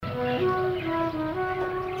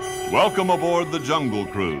Welcome aboard the Jungle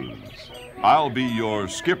Cruise. I'll be your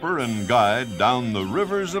skipper and guide down the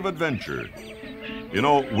rivers of adventure. You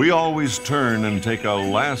know, we always turn and take a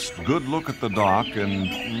last good look at the dock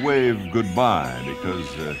and wave goodbye because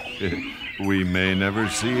we may never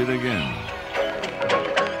see it again.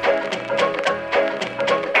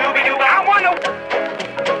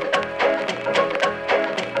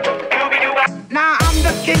 Now I'm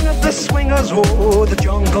the king of the swingers, oh, the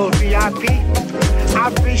jungle VIP.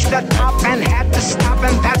 I've reached the top and had to stop,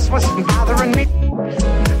 and that's what's bothering me.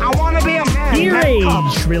 I want to be a man. Dear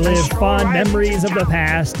age, relive fond memories of the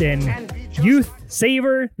past, and youth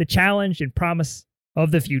savor the challenge and promise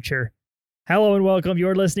of the future. Hello and welcome.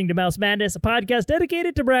 You're listening to Mouse Madness, a podcast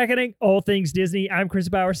dedicated to bracketing all things Disney. I'm Chris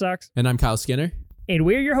Bowersox. And I'm Kyle Skinner. And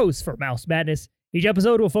we're your hosts for Mouse Madness. Each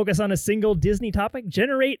episode will focus on a single Disney topic,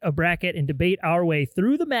 generate a bracket, and debate our way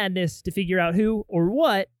through the madness to figure out who or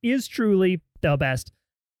what is truly the best.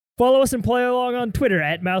 Follow us and play along on Twitter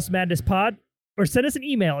at Mouse Madness Pod, or send us an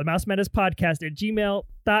email at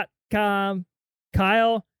mousemadnesspodcast@gmail.com.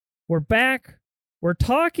 Kyle, we're back. We're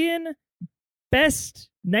talking best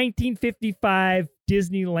 1955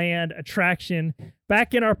 Disneyland attraction,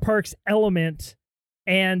 back in our park's element,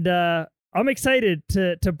 and I'm excited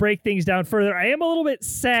to break things down further. I am a little bit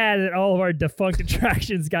sad that all of our defunct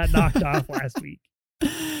attractions got knocked off last week.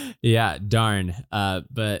 Yeah, darn.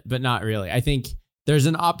 But not really. I think there's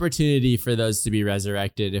an opportunity for those to be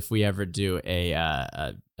resurrected if we ever do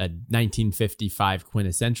a 1955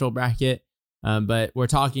 quintessential bracket. But we're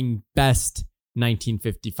talking best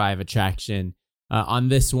 1955 attraction on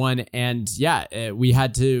this one. And yeah, we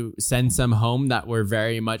had to send some home that were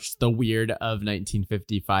very much the weird of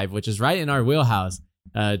 1955, which is right in our wheelhouse,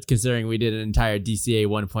 considering we did an entire DCA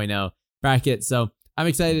 1.0 bracket. So I'm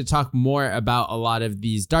excited to talk more about a lot of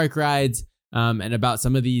these dark rides and about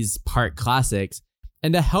some of these park classics.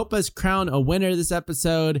 And to help us crown a winner this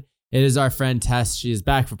episode, it is our friend Tess. She is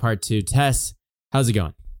back for part 2. Tess, how's it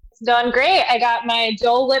going? It's going great. I got my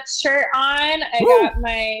Dole Whip shirt on. I got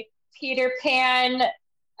my Peter Pan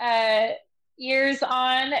ears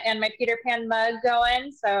on and my Peter Pan mug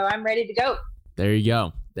going. So I'm ready to go. There you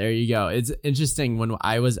go. It's interesting. When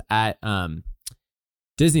I was at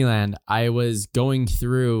Disneyland, I was going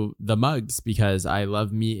through the mugs because I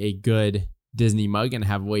love me a good Disney mug and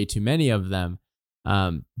have way too many of them.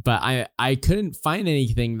 But I couldn't find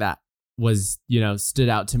anything that was, stood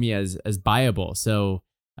out to me as buyable. So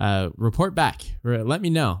report back. Let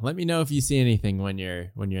me know if you see anything when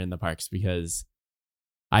you're in the parks, because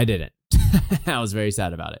I didn't. I was very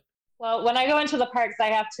sad about it. Well, when I go into the parks, I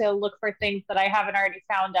have to look for things that I haven't already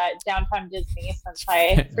found at Downtown Disney since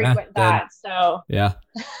I frequent that. So yeah,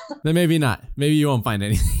 then maybe not. Maybe you won't find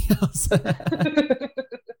anything else.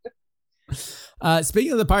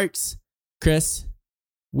 Speaking of the parks, Chris,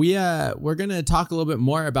 we're going to talk a little bit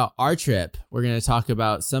more about our trip. We're going to talk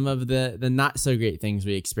about some of the not so great things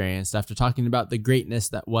we experienced after talking about the greatness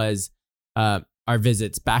that was our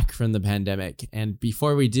visits back from the pandemic. And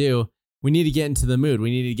before we do, we need to get into the mood.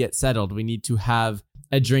 We need to get settled. We need to have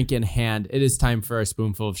a drink in hand. It is time for our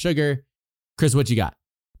spoonful of sugar. Chris, what you got?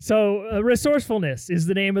 So resourcefulness is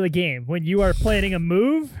the name of the game. When you are planning a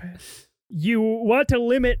move, you want to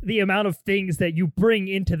limit the amount of things that you bring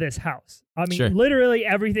into this house. I mean, Sure. Literally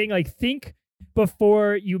everything. Like, think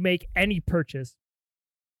before you make any purchase.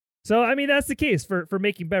 So, I mean, that's the case for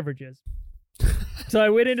making beverages. So I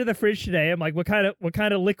went into the fridge today. I'm like, what kind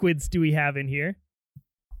of liquids do we have in here?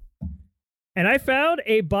 And I found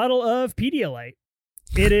a bottle of Pedialyte.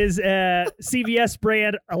 It is a CVS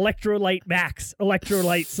brand Electrolyte Max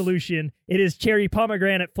electrolyte solution. It is cherry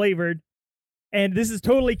pomegranate flavored. And this is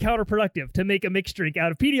totally counterproductive to make a mixed drink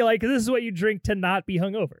out of Pedialyte, because this is what you drink to not be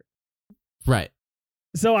hungover. Right.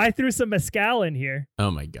 So I threw some mezcal in here.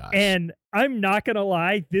 Oh my gosh. And I'm not going to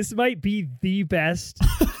lie, this might be the best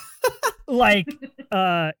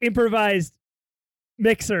improvised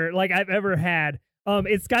mixer I've ever had.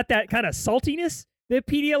 It's got that kind of saltiness that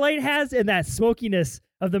Pedialyte has and that smokiness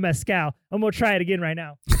of the mezcal. I'm going to try it again right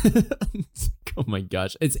now. Oh my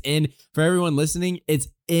gosh. It's in, for everyone listening, it's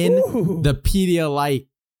in the Pedialyte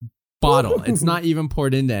bottle. Ooh. It's not even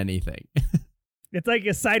poured into anything. It's like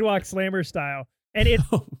a Sidewalk Slammer style. And it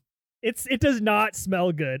does not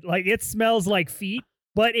smell good. Like, it smells like feet,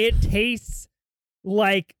 but it tastes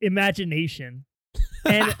like imagination.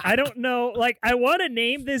 And I don't know, I want to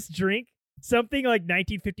name this drink something like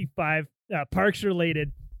 1955 parks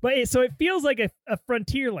related, but so it feels like a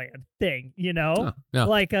Frontierland thing, Yeah.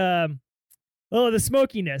 The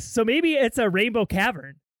smokiness. So maybe it's a Rainbow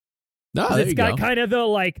Cavern. No, It's got kind of the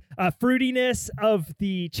fruitiness of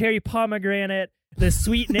the cherry pomegranate, the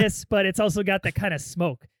sweetness, but it's also got that kind of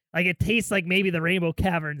smoke. Like it tastes like maybe the Rainbow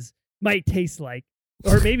Caverns might taste like,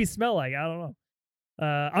 or maybe smell like. I don't know.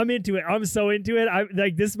 I'm into it. I'm so into it. I'm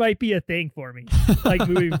like, this might be a thing for me, like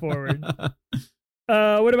moving forward.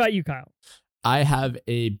 What about you, Kyle? I have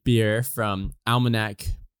a beer from Almanac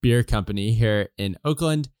Beer Company here in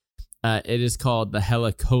Oakland. It is called the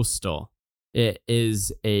Hella Coastal. It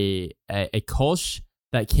is a Kolsch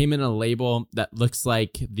that came in a label that looks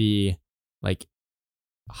like the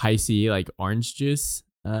high C, like orange juice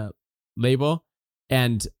label.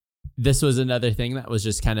 And this was another thing that was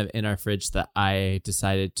just kind of in our fridge that I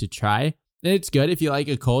decided to try. And it's good if you like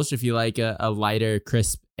a Kolsch, if you like a lighter,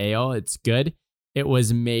 crisp ale, it's good. It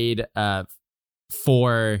was made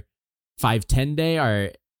for 510 day.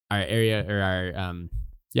 Our area or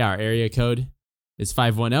our area code is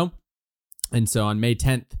 510. And so on May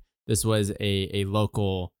 10th, this was a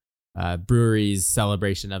local brewery's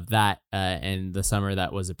celebration of that and the summer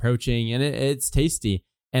that was approaching, and it's tasty.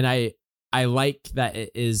 And I like that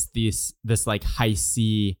it is this like high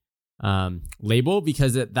C label,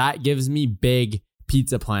 because that gives me big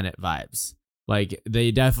Pizza Planet vibes. Like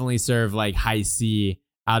they definitely serve like high C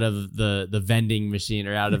out of the vending machine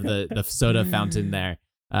or out of the soda fountain there,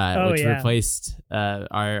 which replaced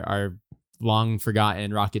our long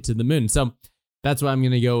forgotten Rocket to the Moon. So that's what I'm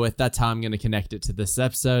going to go with. That's how I'm going to connect it to this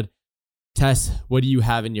episode. Tess, what do you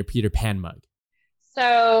have in your Peter Pan mug?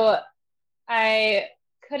 So I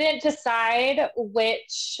couldn't decide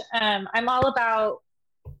which. I'm all about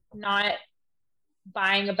not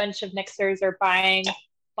buying a bunch of mixers or buying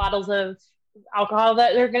bottles of alcohol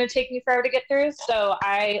that are going to take me forever to get through. So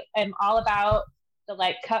I am all about the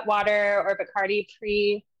like Cutwater or Bacardi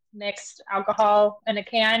pre-mixed alcohol in a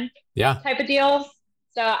can type of deals.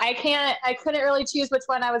 So I couldn't really choose which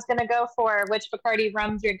one I was going to go for, which Bacardi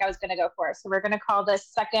rum drink I was going to go for. So we're going to call this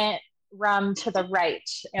second rum to the right.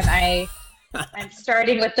 And I'm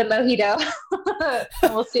starting with the mojito.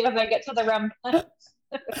 And we'll see if I get to the rum.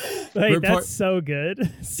 Wait, that's so good.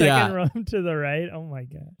 Second rum to the right. Oh my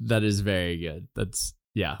God. That is very good. That's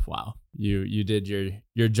wow. You did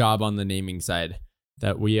your job on the naming side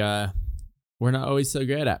that we're not always so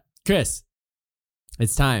great at. Chris,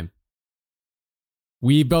 it's time.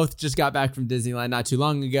 We both just got back from Disneyland not too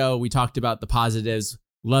long ago. We talked about the positives,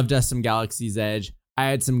 loved us some Galaxy's Edge. I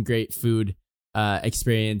had some great food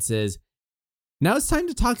experiences. Now it's time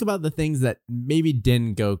to talk about the things that maybe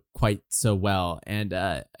didn't go quite so well. And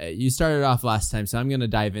you started off last time, so I'm going to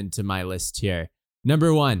dive into my list here.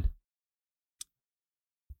 Number 1,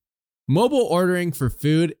 mobile ordering for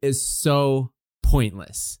food is so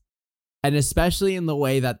pointless, and especially in the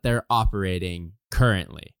way that they're operating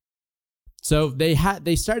currently. So they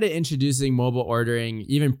started introducing mobile ordering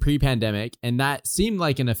even pre-pandemic, and that seemed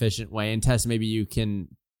like an efficient way. And Tess, maybe you can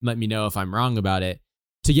let me know if I'm wrong about it,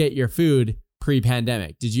 to get your food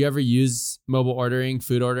pre-pandemic. Did you ever use mobile ordering,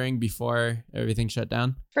 food ordering before everything shut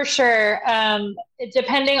down? For sure.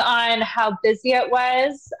 Depending on how busy it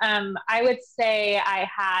was, I would say I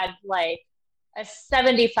had like a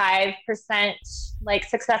 75% like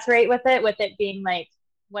success rate with it being like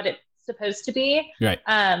what it's supposed to be. Right.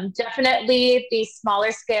 Definitely the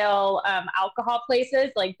smaller scale alcohol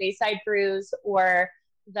places like Bayside Brews or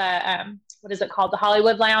the what is it called, the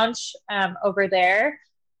Hollywood Lounge over there.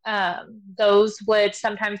 Those would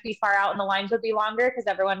sometimes be far out and the lines would be longer because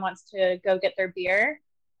everyone wants to go get their beer.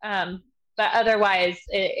 But otherwise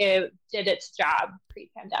it did its job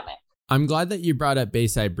pre-pandemic. I'm glad that you brought up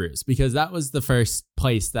Bayside Brews, because that was the first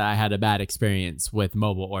place that I had a bad experience with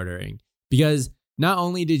mobile ordering, because not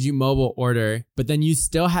only did you mobile order, but then you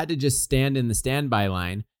still had to just stand in the standby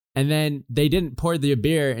line, and then they didn't pour the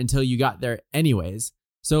beer until you got there anyways.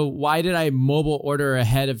 So why did I mobile order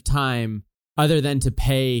ahead of time other than to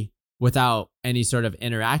pay without any sort of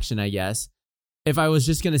interaction, I guess, if I was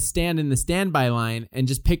just going to stand in the standby line and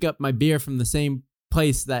just pick up my beer from the same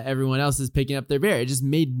place that everyone else is picking up their beer? It just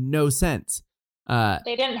made no sense.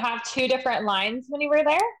 They didn't have two different lines when you were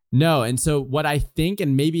there? No. And so what I think,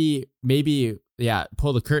 and maybe,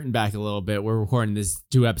 pull the curtain back a little bit. We're recording this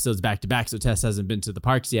 2 episodes back to back, so Tess hasn't been to the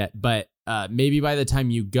parks yet. But maybe by the time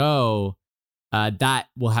you go, that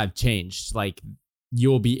will have changed. Like,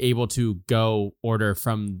 you'll be able to go order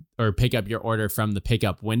from or pick up your order from the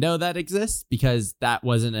pickup window that exists, because that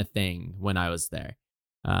wasn't a thing when I was there.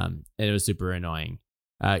 It was super annoying.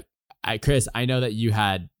 Chris, I know that you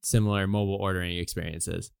had similar mobile ordering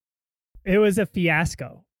experiences. It was a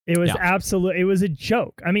fiasco. It was it was a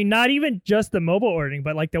joke. I mean, not even just the mobile ordering,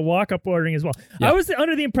 but like the walk-up ordering as well. Yeah. I was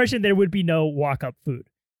under the impression there would be no walk-up food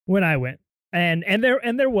when I went. And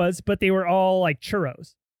there was, but they were all like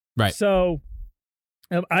churros. Right. So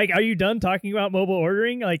Are you done talking about mobile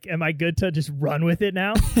ordering? Like, am I good to just run with it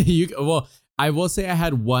now? Well, I will say I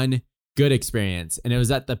had one good experience, and it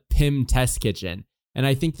was at the Pym Test Kitchen. And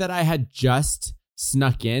I think that I had just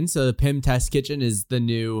snuck in. So the Pym Test Kitchen is the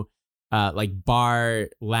new like bar,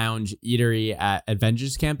 lounge, eatery at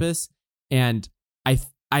Avengers Campus. And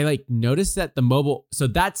I like noticed that the mobile, so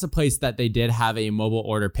that's a place that they did have a mobile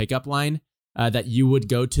order pickup line that you would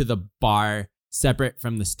go to the bar separate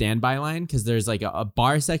from the standby line, because there's like a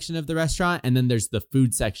bar section of the restaurant and then there's the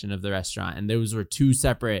food section of the restaurant, and those were two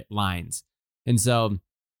separate lines. And so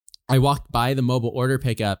I walked by the mobile order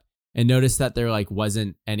pickup and noticed that there like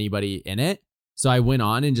wasn't anybody in it. So I went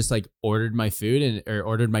on and just like ordered my food or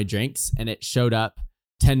ordered my drinks, and it showed up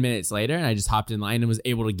 10 minutes later, and I just hopped in line and was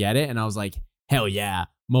able to get it. And I was like, hell yeah,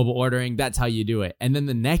 mobile ordering, that's how you do it. And then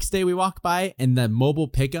the next day we walked by and the mobile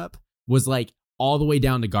pickup was like all the way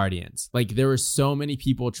down to Guardians. Like there were so many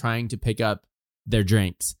people trying to pick up their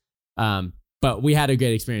drinks. But we had a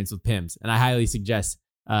great experience with Pym's, and I highly suggest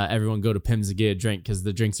everyone go to Pym's to get a drink, because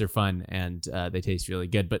the drinks are fun and they taste really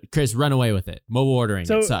good. But Chris, run away with it. Mobile ordering,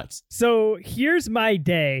 it sucks. So here's my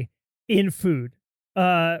day in food.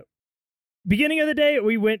 Beginning of the day,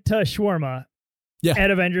 we went to shawarma at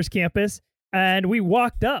Avengers Campus, and we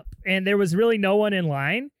walked up, and there was really no one in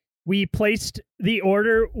line. We placed the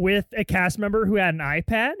order with a cast member who had an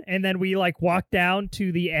iPad, and then we like walked down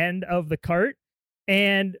to the end of the cart,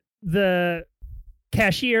 and the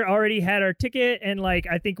cashier already had our ticket, and like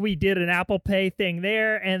I think we did an Apple Pay thing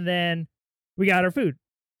there, and then we got our food,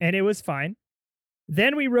 and it was fine.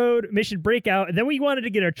 Then we rode Mission Breakout, and then we wanted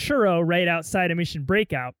to get a churro right outside of Mission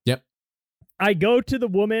Breakout. Yep. I go to the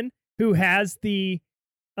woman who has the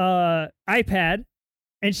iPad,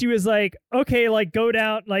 and she was like, okay, like go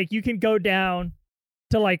down, like you can go down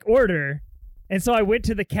to like order. And so I went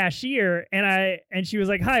to the cashier, and she was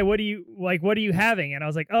like, hi, what are you having? And I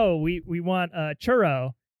was like, oh, we want a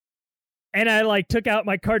churro. And I like took out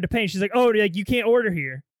my card to pay, and she's like, oh, like you can't order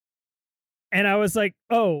here. And I was like,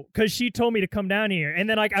 oh, because she told me to come down here. And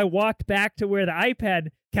then like I walked back to where the iPad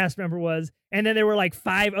cast member was, and then there were like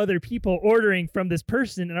 5 other people ordering from this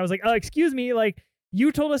person. And I was like, oh, excuse me, like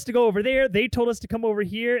you told us to go over there. They told us to come over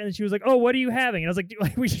here. And she was like, oh, what are you having? And I was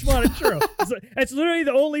like, we just want a churro. It's literally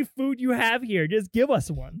the only food you have here. Just give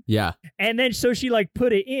us one. Yeah. And then so she like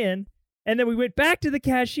put it in, and then we went back to the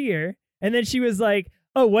cashier, and then she was like,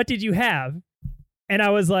 oh, what did you have? And I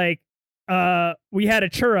was like, we had a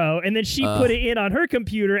churro. And then she put it in on her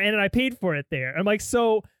computer, and I paid for it there. I'm like,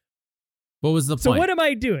 so what was the point? So what am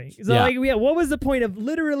I doing? So like, what was the point of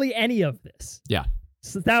literally any of this? Yeah.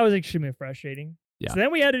 So that was extremely frustrating. Yeah. So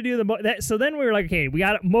then we had to do so then we were like, okay, we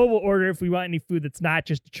got a mobile order if we want any food that's not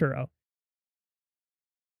just a churro.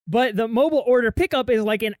 But the mobile order pickup is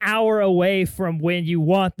like an hour away from when you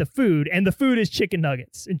want the food, and the food is chicken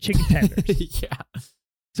nuggets and chicken tenders. Yeah.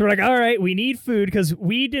 So we're like, all right, we need food, because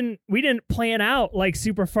we didn't plan out like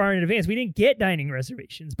super far in advance. We didn't get dining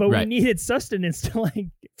reservations, but we needed sustenance to like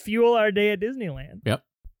fuel our day at Disneyland. Yep.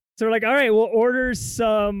 So we're like, all right, we'll order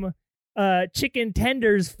some chicken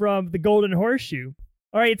tenders from the Golden Horseshoe.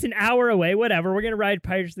 All right, it's an hour away, whatever. We're going to ride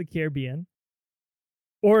Pirates of the Caribbean.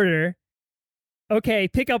 Order. Okay,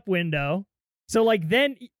 pickup window. So like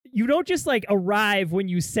then you don't just like arrive when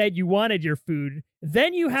you said you wanted your food.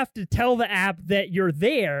 Then you have to tell the app that you're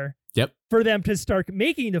there. Yep. For them to start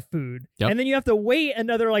making the food. Yep. And then you have to wait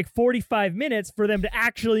another like 45 minutes for them to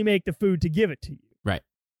actually make the food to give it to you. Right.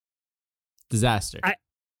 Disaster.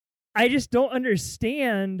 I just don't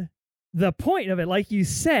understand the point of it. Like you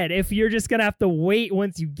said, if you're just going to have to wait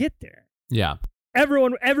once you get there. Yeah.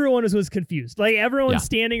 Everyone was confused. Like everyone's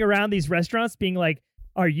standing around these restaurants being like,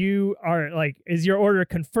 is your order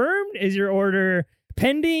confirmed? Is your order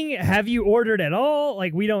pending? Have you ordered at all?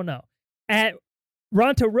 Like, we don't know. At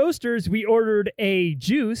Ronto Roasters, we ordered a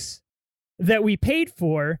juice that we paid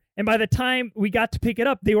for, and by the time we got to pick it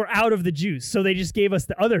up, they were out of the juice. So they just gave us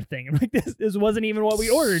the other thing. I'm like, this wasn't even what we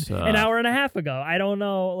ordered an hour and a half ago. I don't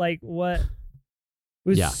know, like, what. It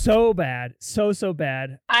was so bad. So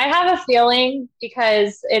bad. I have a feeling,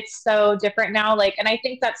 because it's so different now, like, and I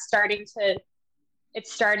think that's starting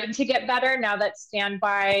to get better now that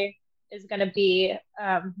standby is going to be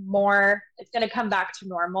it's going to come back to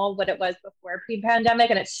normal, what it was before pre-pandemic,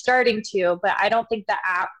 and it's starting to, but I don't think the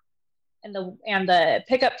app and the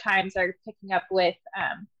pickup times are picking up with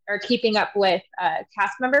or keeping up with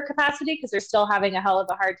cast member capacity, because they're still having a hell of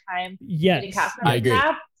a hard time getting cast members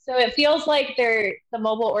app. So it feels like the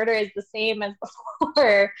mobile order is the same as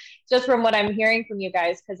before, just from what I'm hearing from you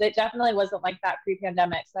guys, because it definitely wasn't like that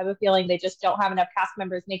pre-pandemic. So I have a feeling they just don't have enough cast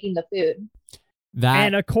members making the food.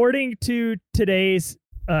 And according to today's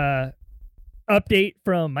update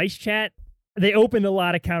from Mice Chat, they opened a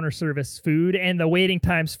lot of counter service food, and the waiting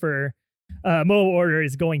times for mobile order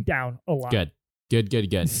is going down a lot. Good.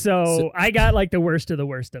 So I got like the worst of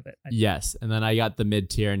it. Yes, and then I got the mid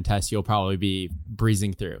tier, and Tess, you'll probably be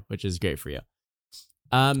breezing through, which is great for you.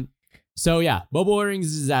 So yeah, mobile ordering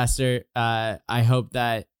is a disaster. I hope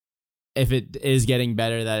that if it is getting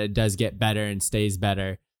better, that it does get better and stays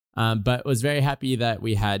better. But was very happy that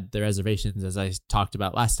we had the reservations, as I talked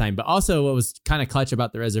about last time. But also what was kind of clutch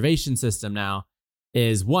about the reservation system now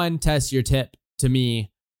is, one, Tess, your tip to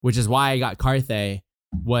me, which is why I got Carthay,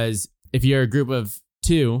 was if you're a group of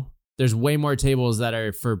 2, there's way more tables that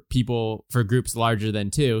are for groups larger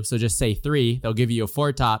than 2. So just say 3, they'll give you a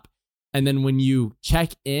 4 top. And then when you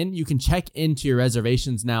check in, you can check into your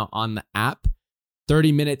reservations now on the app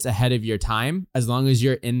 30 minutes ahead of your time, as long as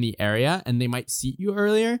you're in the area, and they might seat you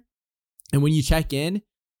earlier. And when you check in,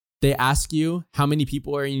 they ask you how many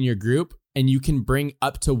people are in your group, and you can bring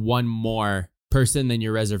up to 1 more person than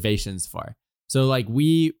your reservations for. So like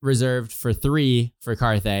we reserved for 3 for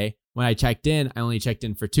Carthay. When I checked in, I only checked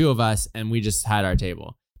in for 2 of us, and we just had our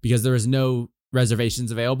table because there was no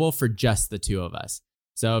reservations available for just the 2 of us.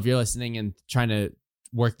 So if you're listening and trying to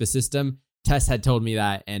work the system, Tess had told me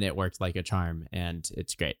that, and it worked like a charm, and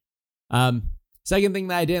it's great. Second thing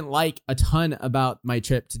that I didn't like a ton about my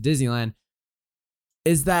trip to Disneyland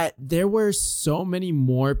is that there were so many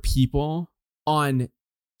more people on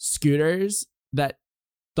scooters that,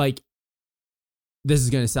 like, this is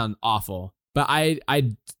going to sound awful, but I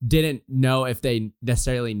didn't know if they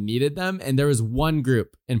necessarily needed them. And there was one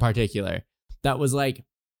group in particular that was like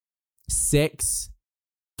 6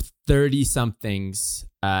 30-somethings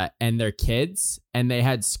and their kids, and they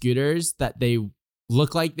had scooters that they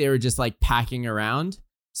looked like they were just like packing around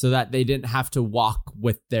so that they didn't have to walk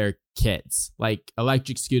with their kids, like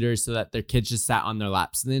electric scooters, so that their kids just sat on their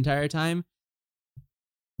laps the entire time,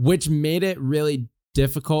 which made it really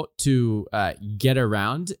difficult to get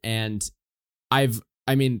around. And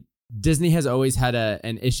Disney has always had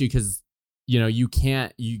an issue because, you know, you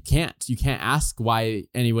can't ask why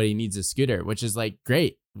anybody needs a scooter, which is like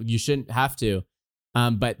great. You shouldn't have to.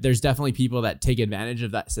 But there's definitely people that take advantage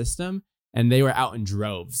of that system, and they were out in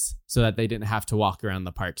droves so that they didn't have to walk around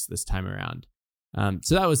the parks this time around.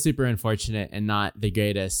 So that was super unfortunate and not the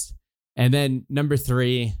greatest. And then number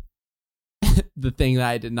 3, the thing that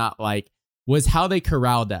I did not like was how they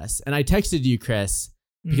corralled us. And I texted you, Chris,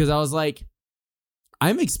 because I was like,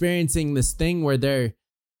 I'm experiencing this thing where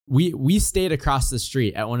we stayed across the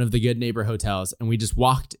street at one of the Good Neighbor hotels, and we just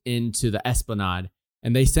walked into the Esplanade,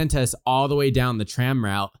 and they sent us all the way down the tram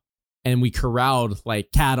route, and we corralled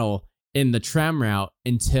like cattle in the tram route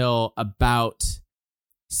until about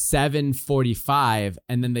 7:45,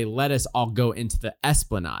 and then they let us all go into the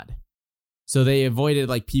Esplanade. So they avoided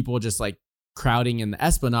like people just like crowding in the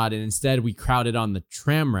Esplanade, and instead we crowded on the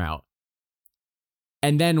tram route.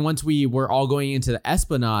 And then once we were all going into the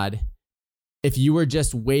Esplanade, if you were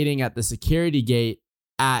just waiting at the security gate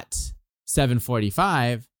at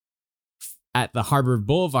 7:45 at the Harbor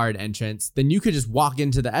Boulevard entrance, then you could just walk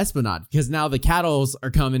into the Esplanade, because now the cattles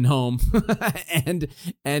are coming home.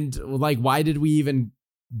 and like, why did we even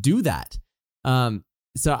do that?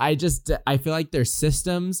 So I feel like their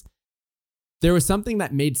systems, there was something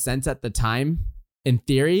that made sense at the time in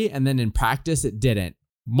theory, and then in practice it didn't.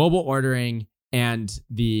 Mobile ordering and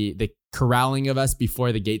the corralling of us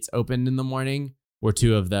before the gates opened in the morning were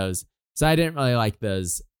 2 of those. So I didn't really like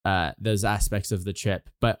those aspects of the trip,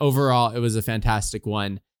 but overall it was a fantastic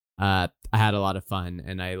one. I had a lot of fun,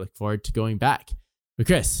 and I look forward to going back. But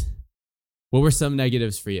Chris, what were some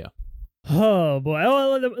negatives for you? Oh boy,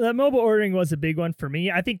 the mobile ordering was a big one for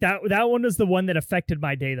me. I think that one was the one that affected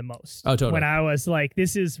my day the most. Oh, totally. When I was like,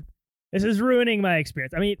 this is ruining my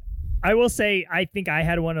experience. I mean, I will say I think I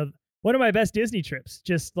had one of my best Disney trips.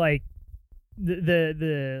 Just like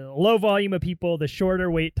the low volume of people, the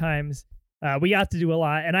shorter wait times. We got to do a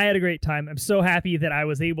lot, and I had a great time. I'm so happy that I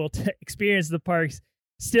was able to experience the parks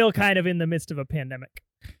still kind of in the midst of a pandemic.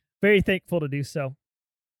 Very thankful to do so.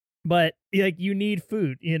 But like, you need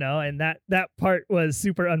food, you know, and that part was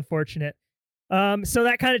super unfortunate. So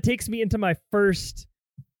that kind of takes me into my first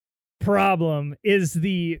problem, is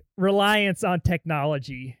the reliance on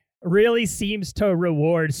technology really seems to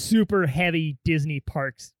reward super heavy Disney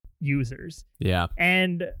parks users. Yeah.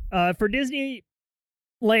 And for Disneyland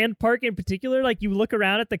Park in particular, like, you look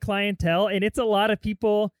around at the clientele, and it's a lot of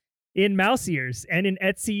people in mouse ears and in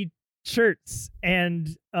Etsy shirts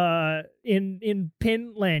and in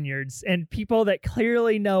pin lanyards, and people that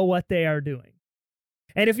clearly know what they are doing.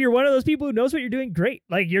 And if you're one of those people who knows what you're doing, great.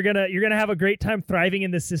 Like, you're gonna have a great time thriving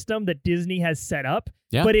in the system that Disney has set up.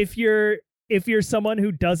 Yeah. But if you're if you're someone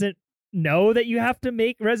who doesn't know that you have to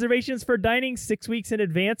make reservations for dining 6 weeks in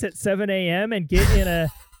advance at 7 a.m. and get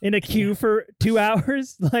in a queue for 2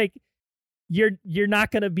 hours, like you're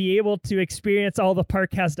not going to be able to experience all the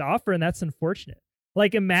park has to offer, and that's unfortunate.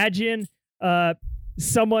 Like imagine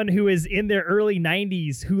someone who is in their early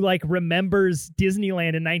 90s who like remembers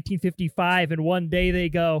Disneyland in 1955, and one day they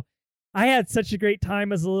go, I had such a great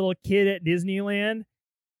time as a little kid at Disneyland.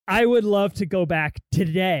 I would love to go back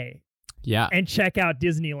today. Yeah. And check out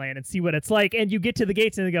Disneyland and see what it's like. And you get to the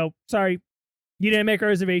gates and they go, sorry, you didn't make a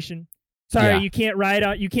reservation. Sorry, you can't ride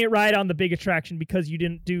on the big attraction because you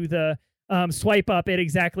didn't do the swipe up at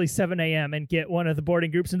exactly 7 a.m. and get one of the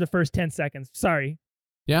boarding groups in the first 10 seconds. Sorry.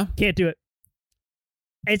 Yeah. Can't do it.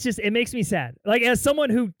 It makes me sad. Like as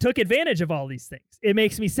someone who took advantage of all these things, it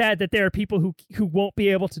makes me sad that there are people who won't be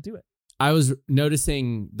able to do it. I was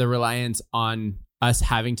noticing the reliance on us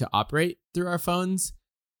having to operate through our phones,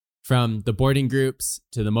 from the boarding groups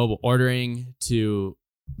to the mobile ordering to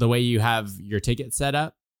the way you have your ticket set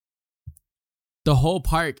up. The whole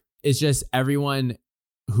park is just everyone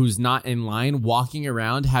who's not in line walking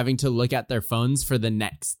around having to look at their phones for the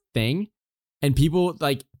next thing. And people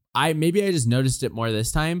like, I just noticed it more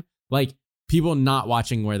this time, like people not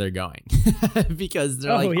watching where they're going because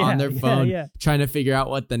they're on their phone trying to figure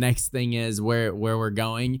out what the next thing is, where we're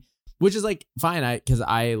going. Which is like fine, because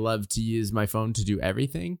I love to use my phone to do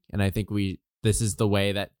everything, and I think this is the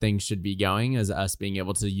way that things should be going, as us being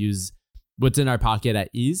able to use what's in our pocket at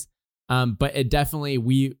ease. But it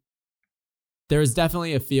definitely there was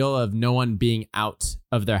definitely a feel of no one being out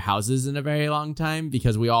of their houses in a very long time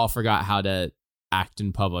because we all forgot how to act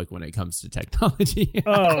in public when it comes to technology.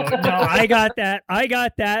 Oh no, I got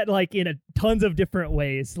that like in tons of different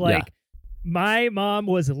ways, like. Yeah. My mom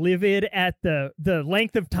was livid at the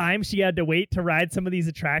length of time she had to wait to ride some of these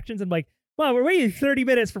attractions. I'm like, Mom, we're waiting 30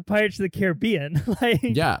 minutes for Pirates of the Caribbean. Like,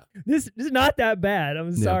 yeah, this is not that bad.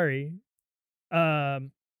 I'm sorry.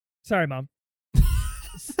 Sorry, Mom.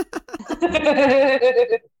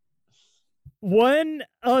 One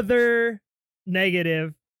other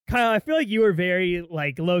negative, Kyle, I feel like you were very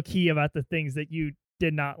like low key about the things that you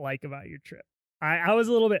did not like about your trip. I was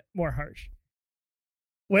a little bit more harsh.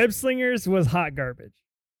 Web Slingers was hot garbage.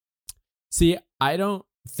 See, I don't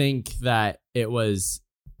think that it was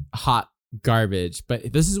hot garbage,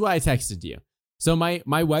 but this is why I texted you. So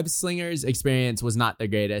my Web Slingers experience was not the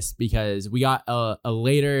greatest because we got a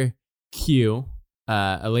later queue,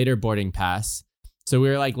 a later boarding pass. So we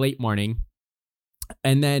were like late morning.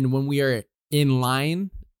 And then when we were in line,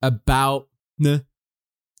 about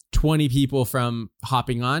 20 people from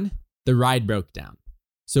hopping on, the ride broke down.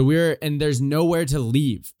 So and there's nowhere to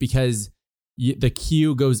leave because the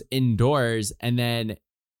queue goes indoors and then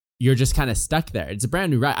you're just kind of stuck there. It's a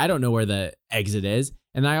brand new ride. I don't know where the exit is.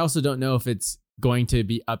 And I also don't know if it's going to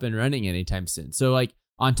be up and running anytime soon. So like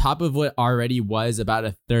on top of what already was about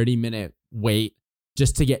a 30-minute wait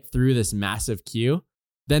just to get through this massive queue,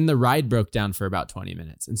 then the ride broke down for about 20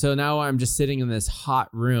 minutes. And so now I'm just sitting in this hot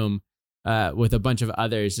room with a bunch of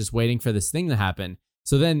others just waiting for this thing to happen.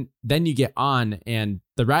 So then you get on and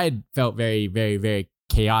the ride felt very, very, very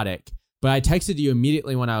chaotic. But I texted you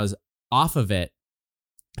immediately when I was off of it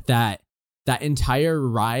that entire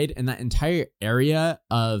ride and that entire area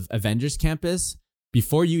of Avengers Campus,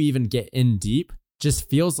 before you even get in deep, just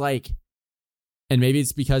feels like, and maybe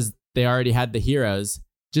it's because they already had the heroes,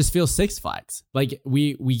 just feels Six Flags. Like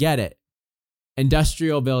we get it.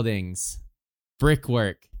 Industrial buildings,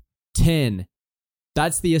 brickwork, tin.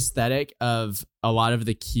 That's the aesthetic of a lot of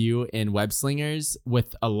the queue in Web Slingers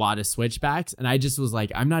with a lot of switchbacks. And I just was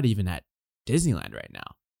like, I'm not even at Disneyland right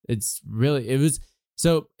now.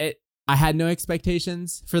 I had no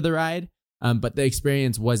expectations for the ride, but the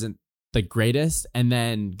experience wasn't the greatest. And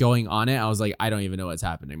then going on it, I was like, I don't even know what's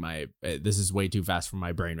happening. This is way too fast for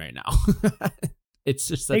my brain right now. It's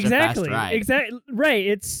just such a fast ride. Exactly. Right.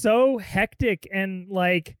 It's so hectic and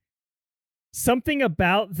like, something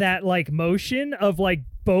about that like motion of like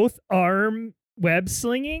both arm web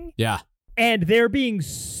slinging. Yeah. And there being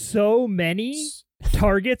so many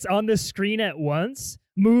targets on the screen at once,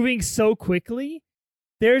 moving so quickly.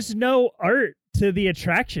 There's no art to the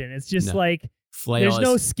attraction. It's just like, there's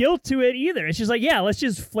no skill to it either. It's just like, yeah, let's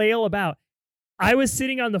just flail about. I was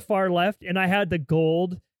sitting on the far left and I had the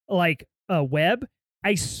gold like web.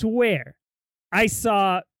 I swear I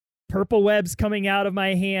saw purple webs coming out of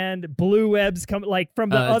my hand, blue webs come like from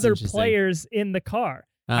the other players in the car.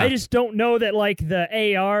 I just don't know that like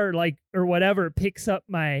the AR like or whatever picks up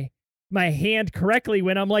my hand correctly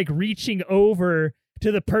when I'm like reaching over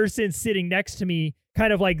to the person sitting next to me,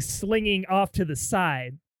 kind of like slinging off to the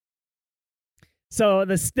side. So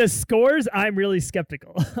the scores, I'm really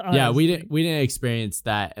skeptical. Yeah, we honestly. didn't experience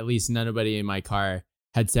that. At least nobody in my car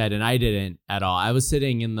had said, and I didn't at all. I was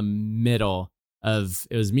sitting in the middle of,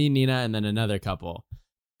 it was me, Nina, and then another couple.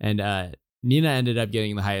 And Nina ended up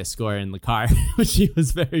getting the highest score in the car, which she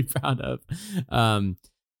was very proud of.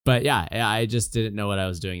 But yeah, I just didn't know what I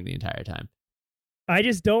was doing the entire time. I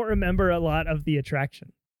just don't remember a lot of the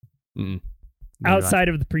attraction Mm-mm. outside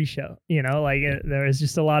of the pre-show. There was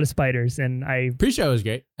just a lot of spiders, and Pre-show was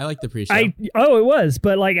great. I like the pre-show. it was,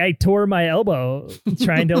 but like I tore my elbow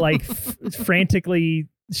trying to like frantically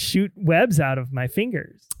shoot webs out of my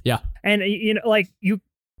fingers. Yeah. And you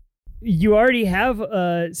already have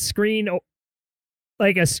a screen,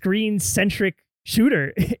 like a screen-centric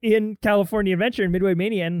shooter in California Adventure and Midway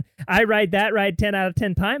Mania, and I ride 10 out of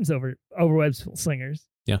 10 times over Web Slingers.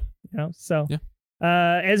 Yeah. So yeah.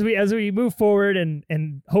 As we move forward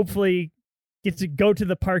and hopefully get to go to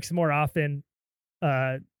the parks more often,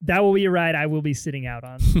 that will be a ride I will be sitting out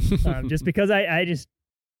on, just because I just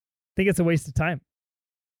think it's a waste of time.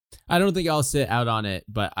 I don't think I'll sit out on it,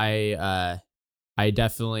 but I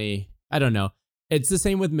definitely, I don't know. It's the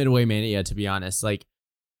same with Midway Mania, to be honest. Like,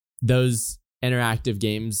 those interactive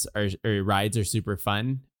games or rides are super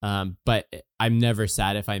fun, but I'm never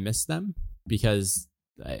sad if I miss them because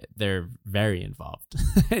they're very involved.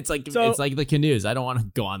 It's like the canoes. I don't want to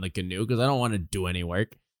go on the canoe because I don't want to do any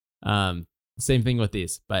work. Same thing with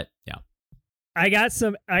these, but yeah. I got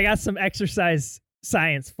some exercise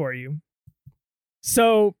science for you.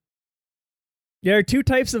 So there are two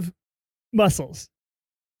types of muscle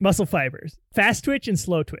fibers: fast twitch and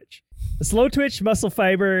slow twitch. The slow twitch muscle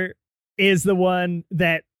fiber is the one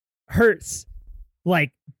that hurts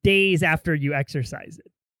like days after you exercise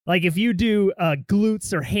it. Like if you do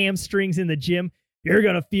glutes or hamstrings in the gym, you're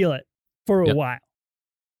going to feel it for a while.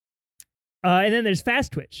 And then there's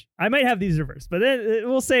fast twitch. I might have these reversed, but then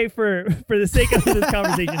we'll say for the sake of this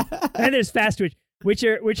conversation, and there's fast twitch, which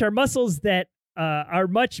are muscles that are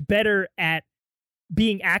much better at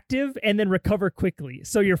being active and then recover quickly.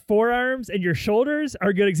 So your forearms and your shoulders are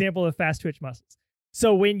a good example of fast twitch muscles.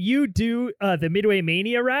 So when you do the Midway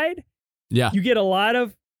Mania ride, you get a lot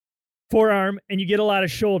of forearm and you get a lot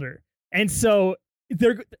of shoulder. And so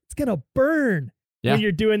it's going to burn when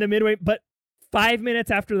you're doing the Midway, but 5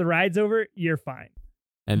 minutes after the ride's over, you're fine.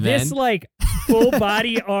 And then this like full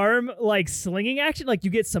body arm, like slinging action, like you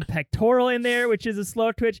get some pectoral in there, which is a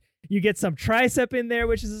slow twitch. You get some tricep in there,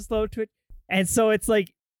 which is a slow twitch. And so it's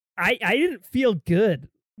like, I didn't feel good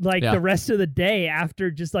like the rest of the day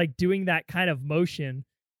after just like doing that kind of motion,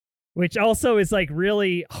 which also is like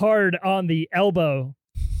really hard on the elbow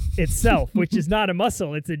itself, which is not a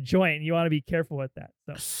muscle, it's a joint. And you want to be careful with that.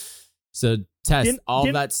 So Tess,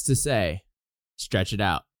 that's to say, stretch it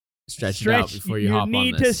out. Stretch it out before you hop on this.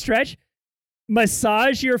 You need to stretch.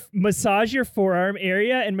 Massage your forearm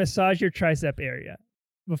area and massage your tricep area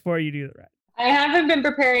before you do the ride. I haven't been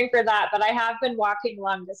preparing for that, but I have been walking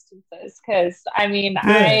long distances because mean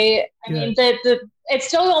it's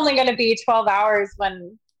still only going to be 12 hours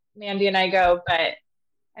when Mandy and I go, but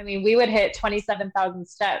I mean, we would hit 27,000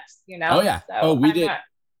 steps, Oh yeah. So we did.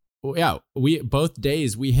 Well, yeah. We both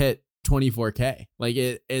days we hit 24K. Like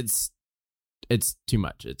it's too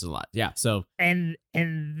much. It's a lot. Yeah. So and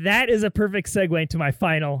that is a perfect segue into my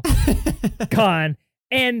final con.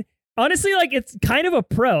 And honestly, like it's kind of a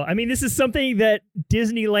pro. I mean, this is something that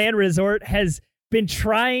Disneyland Resort has been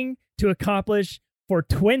trying to accomplish for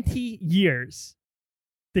 20 years.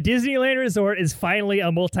 The Disneyland Resort is finally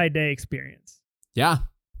a multi-day experience. Yeah.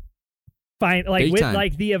 Fine. Like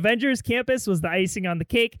like the Avengers campus was the icing on the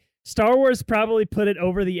cake. Star Wars probably put it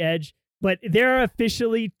over the edge, but there are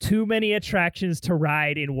officially too many attractions to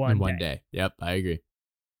ride in one day. Yep, I agree.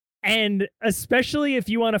 And especially if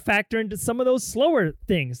you want to factor into some of those slower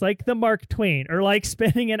things like the Mark Twain, or like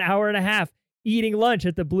spending an hour and a half eating lunch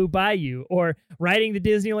at the Blue Bayou, or riding the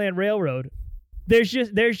Disneyland Railroad. There's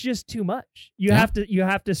just too much. You have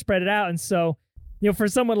to spread it out. And so, for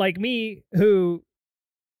someone like me who,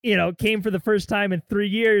 came for the first time in 3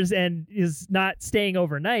 years and is not staying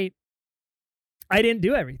overnight, I didn't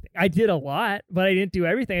do everything. I did a lot, but I didn't do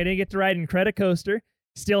everything. I didn't get to ride Incredicoaster.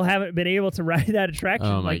 Still haven't been able to ride that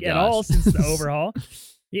attraction at all since the overhaul.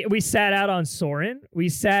 We sat out on Soarin'. We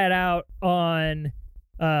sat out on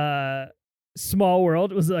Small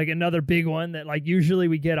World. It was like another big one that like usually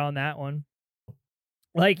we get on that one.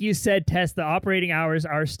 Like you said, Tess, the operating hours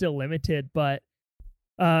are still limited, but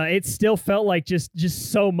it still felt like just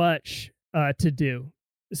so much to do.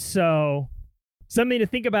 So something to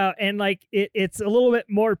think about. And like it's a little bit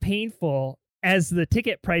more painful as the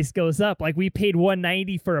ticket price goes up. Like we paid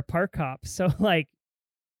 $190 for a park hop. So like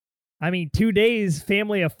I mean, 2 days,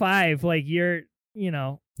 family of 5, like you're,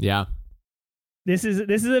 Yeah. this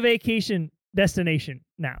is a vacation destination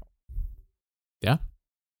now. Yeah.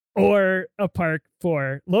 Or a park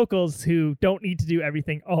for locals who don't need to do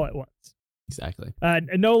everything all at once. Exactly.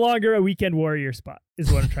 No longer a weekend warrior spot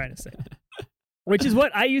is what I'm trying to say. Which is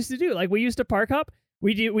what I used to do. Like we used to park hop.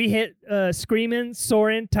 We hit Screamin',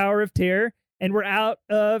 Soarin', Tower of Terror, and we're out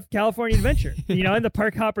of California Adventure. And the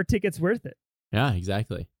park hopper ticket's worth it. Yeah,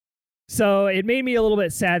 exactly. So it made me a little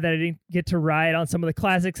bit sad that I didn't get to ride on some of the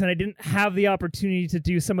classics, and I didn't have the opportunity to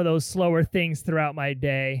do some of those slower things throughout my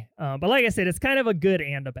day. But like I said, it's kind of a good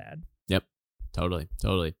and a bad. Yep, totally.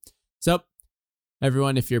 So,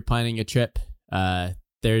 everyone, if you're planning a trip,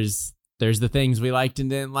 there's the things we liked and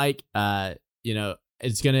didn't like. The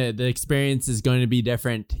experience is going to be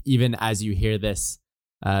different even as you hear this,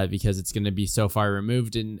 because it's going to be so far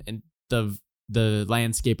removed, and the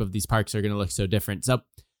landscape of these parks are going to look so different. So.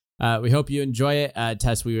 We hope you enjoy it.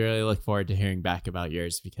 Tess, we really look forward to hearing back about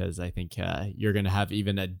yours, because I think you're going to have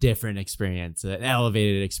even a different experience, an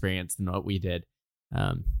elevated experience than what we did.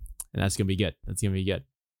 And that's going to be good.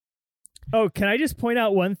 Oh, can I just point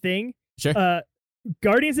out one thing? Sure.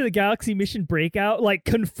 Guardians of the Galaxy Mission Breakout,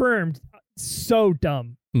 confirmed, so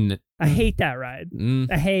dumb. I hate that ride.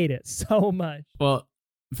 I hate it so much. Well,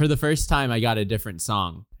 for the first time, I got a different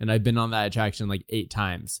song, and I've been on that attraction 8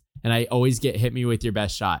 times, and I always get Hit Me With Your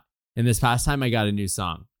Best Shot. And this past time, I got a new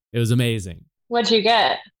song. It was amazing. What'd you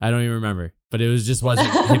get? I don't even remember, but it wasn't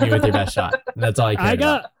Hit Me With Your Best Shot. And that's all I cared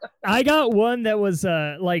about. I got one that was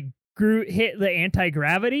Groot hit the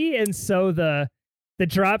anti-gravity, and so the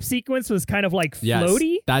drop sequence was kind of floaty.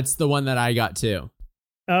 Yes, that's the one that I got too.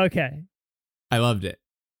 Okay. I loved it.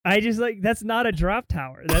 I just that's not a drop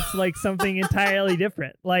tower. That's something entirely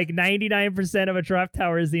different. 99% of a drop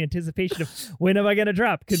tower is the anticipation of when am I going to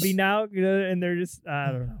drop? Could be now. And they're just, I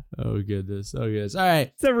don't know. Oh, goodness. All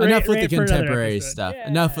right. Enough with the contemporary stuff. Yeah.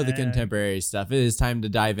 Enough with the contemporary stuff. It is time to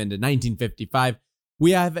dive into 1955. We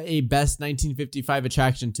have a best 1955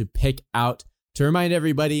 attraction to pick out. To remind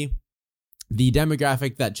everybody, the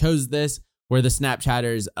demographic that chose this were the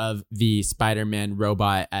Snapchatters of the Spider-Man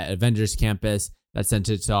robot at Avengers Campus that sent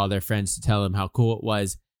it to all their friends to tell them how cool it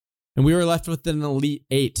was. And we were left with an Elite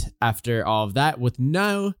 8 after all of that, with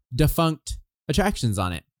no defunct attractions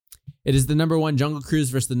on it. It is the number 1 Jungle Cruise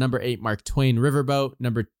versus the number 8 Mark Twain Riverboat,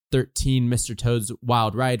 number 13 Mr. Toad's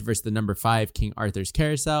Wild Ride versus the number 5 King Arthur's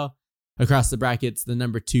Carousel. Across the brackets, the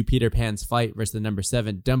number 2 Peter Pan's Flight versus the number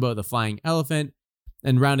 7 Dumbo the Flying Elephant.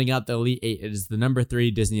 And rounding out the Elite 8, it is the number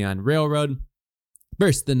 3 Disneyland Railroad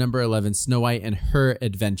versus the number 11 Snow White and Her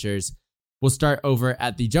Adventures. We'll start over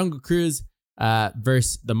at the Jungle Cruise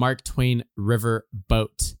versus the Mark Twain River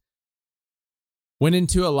Boat. Went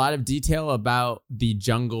into a lot of detail about the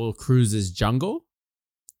Jungle Cruise's jungle,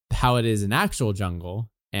 how it is an actual jungle,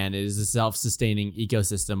 and it is a self-sustaining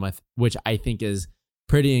ecosystem, which I think is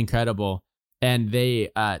pretty incredible. And they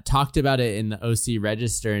talked about it in the OC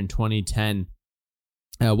Register in 2010.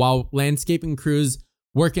 While landscaping crews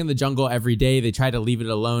work in the jungle every day, they try to leave it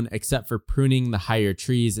alone except for pruning the higher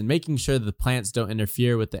trees and making sure the plants don't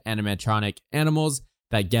interfere with the animatronic animals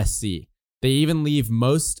that guests see. They even leave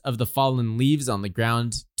most of the fallen leaves on the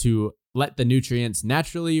ground to let the nutrients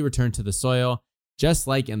naturally return to the soil, just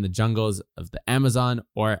like in the jungles of the Amazon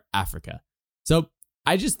or Africa. So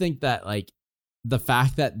I just think that the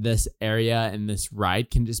fact that this area and this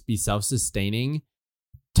ride can just be self-sustaining.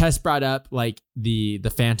 Tess brought up the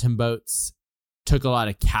Phantom boats took a lot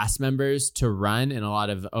of cast members to run and a lot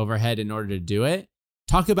of overhead in order to do it.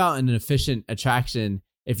 Talk about an efficient attraction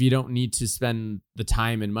if you don't need to spend the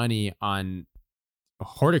time and money on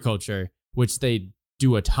horticulture, which they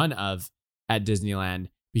do a ton of at Disneyland,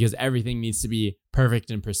 because everything needs to be perfect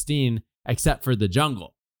and pristine except for the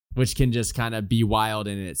jungle, which can just kind of be wild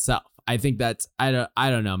in itself. I think that's, I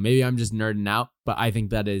don't know, maybe I'm just nerding out, but I think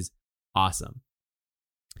that is awesome.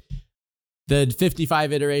 The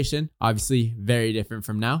 55 iteration, obviously very different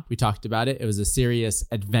from now. We talked about it. It was a serious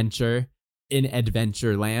adventure in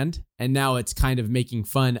Adventureland. And now it's kind of making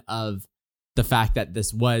fun of the fact that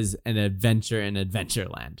this was an adventure in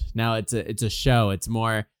Adventureland. Now it's a show. It's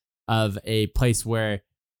more of a place where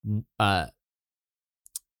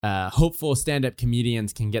hopeful stand-up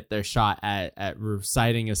comedians can get their shot at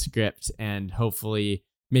reciting a script and hopefully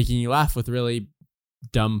making you laugh with really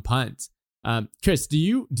dumb puns. Chris, do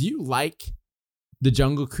you like the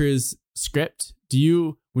Jungle Cruise script?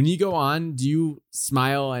 When you go on, do you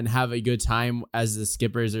smile and have a good time as the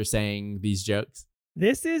skippers are saying these jokes?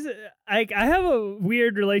 This is I have a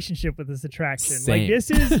weird relationship with this attraction. Same.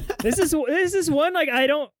 This is one I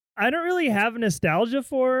don't really have nostalgia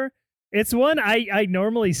for. It's one I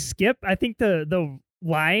normally skip. I think the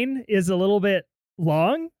line is a little bit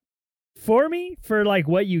long for me for like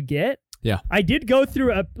what you get. Yeah. I did go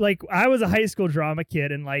through I was a high school drama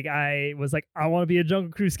kid, and like I was like, I want to be a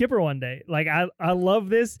Jungle Cruise skipper one day. Like I love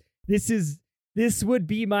this. This would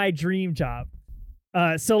be my dream job.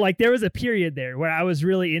 So like there was a period there where I was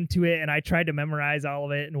really into it and I tried to memorize all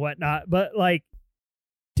of it and whatnot. But like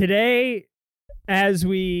today, as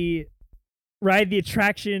we ride the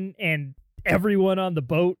attraction and everyone on the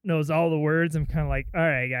boat knows all the words, I'm kind of like, all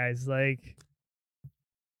right, guys, like,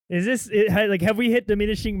 is this like, have we hit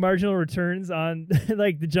diminishing marginal returns on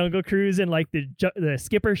like the Jungle Cruise and like the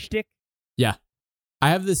skipper shtick? Yeah. I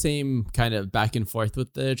have the same kind of back and forth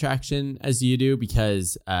with the attraction as you do,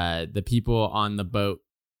 because the people on the boat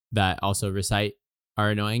that also recite are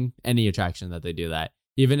annoying. Any attraction that they do that,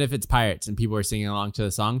 even if it's pirates and people are singing along to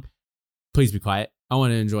the song, please be quiet. I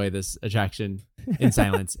want to enjoy this attraction in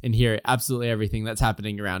silence and hear absolutely everything that's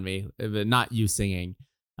happening around me, but not you singing.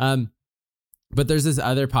 But there's this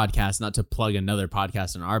other podcast, not to plug another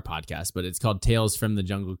podcast on our podcast, but it's called Tales from the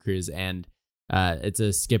Jungle Cruise. And it's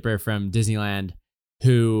a skipper from Disneyland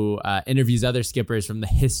who interviews other skippers from the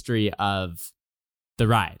history of the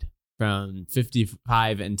ride from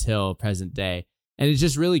 55 until present day. And it's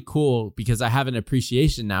just really cool because I have an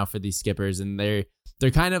appreciation now for these skippers, and they're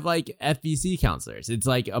kind of like FVC counselors. It's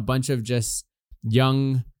like a bunch of just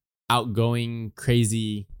young, outgoing,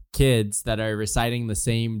 crazy kids that are reciting the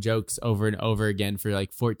same jokes over and over again for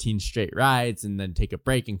like 14 straight rides and then take a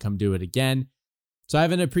break and come do it again. So I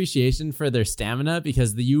have an appreciation for their stamina,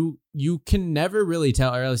 because you can never really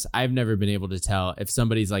tell, or at least I've never been able to tell, if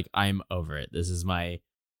somebody's like, I'm over it. This is my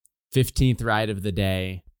 15th ride of the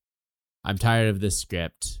day. I'm tired of this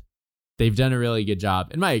script. They've done a really good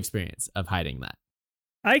job, in my experience, of hiding that.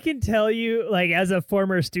 I can tell you, like, as a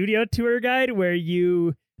former studio tour guide, where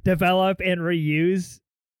you develop and reuse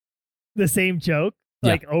the same joke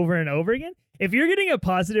like over and over again, if you're getting a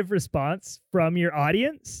positive response from your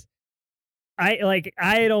audience,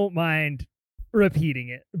 I don't mind repeating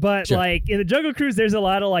it. But sure. Like in the Jungle Cruise, there's a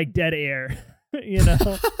lot of like dead air, you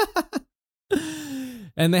know.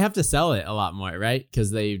 And they have to sell it a lot more, right?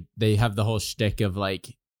 Because they have the whole shtick of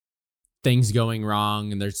like things going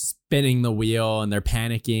wrong, and they're spinning the wheel and they're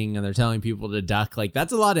panicking and they're telling people to duck. Like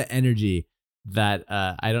that's a lot of energy that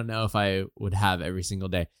I don't know if I would have every single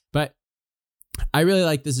day. But I really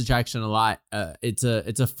like this attraction a lot. It's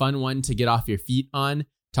a fun one to get off your feet on,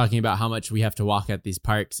 talking about how much we have to walk at these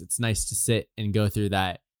parks. It's nice to sit and go through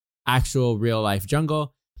that actual real life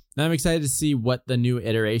jungle. And I'm excited to see what the new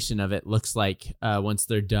iteration of it looks like once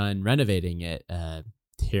they're done renovating it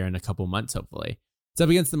here in a couple months, hopefully. It's up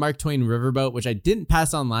against the Mark Twain Riverboat, which I didn't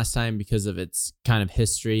pass on last time because of its kind of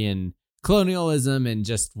history and colonialism and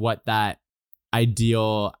just what that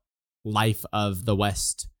ideal life of the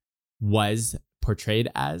West was portrayed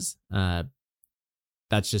as.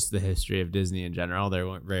 That's just the history of Disney in general. They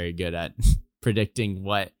weren't very good at predicting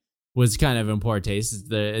what was kind of in poor taste.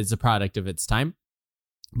 It's a product of its time.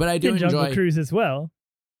 But I do enjoy Jungle Cruise as well.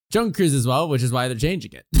 Jungle Cruise as well, which is why they're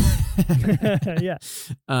changing it. Yeah.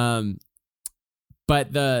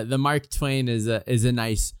 But the Mark Twain is a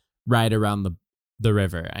nice ride around the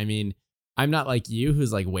river. I mean, I'm not like you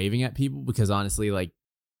who's like waving at people, because honestly, like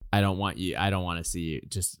I don't want to see you.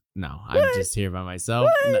 Just no. What? I'm just here by myself.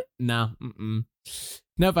 No.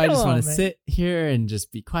 Nope. I just want to sit here and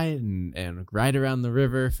just be quiet and ride around the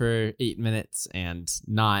river for 8 minutes and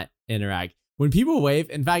not interact. When people wave,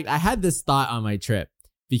 in fact, I had this thought on my trip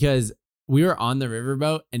because we were on the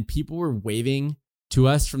riverboat and people were waving to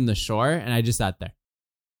us from the shore, and I just sat there.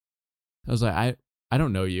 I was like, I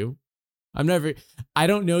don't know you. I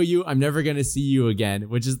don't know you. I'm never going to see you again,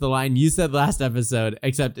 which is the line you said last episode,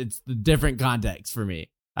 except it's the different context for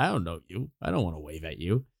me. I don't know you. I don't want to wave at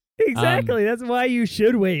you. Exactly. That's why you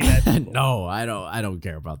should wave at people. No, I don't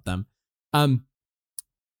care about them.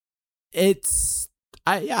 It's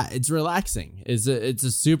relaxing. It's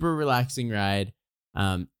a super relaxing ride.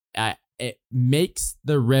 It makes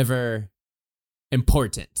the river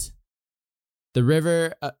important. The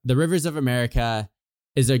Rivers of America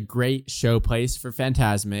is a great show place for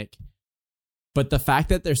Fantasmic, but the fact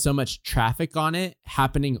that there's so much traffic on it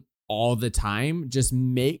happening all the time just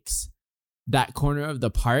makes that corner of the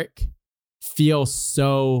park feel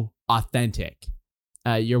so authentic.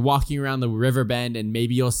 You're walking around the river bend and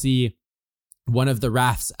maybe you'll see one of the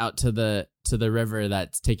rafts out to the river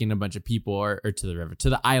that's taking a bunch of people, or to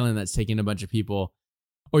the island that's taking a bunch of people,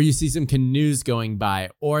 or you see some canoes going by,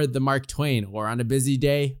 or the Mark Twain, or on a busy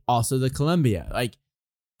day, also the Columbia. Like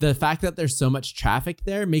the fact that there's so much traffic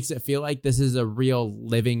there makes it feel like this is a real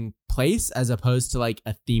living place as opposed to like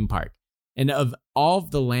a theme park. And of all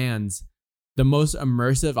of the lands, the most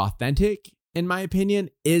immersive, authentic, in my opinion,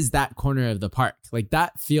 is that corner of the park. Like,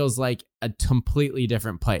 that feels like a completely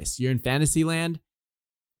different place. You're in Fantasyland.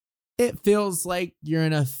 It feels like you're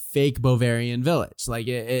in a fake Bavarian village. Like,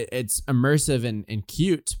 it's immersive and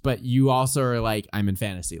cute, but you also are like, I'm in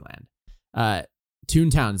Fantasyland.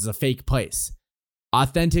 Toontown is a fake place.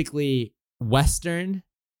 Authentically Western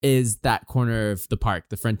is that corner of the park,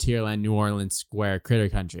 the Frontierland, New Orleans Square, Critter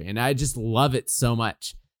Country. And I just love it so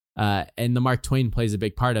much. And the Mark Twain plays a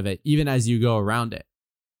big part of it, even as you go around it.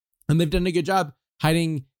 And they've done a good job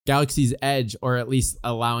hiding Galaxy's Edge, or at least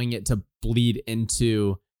allowing it to bleed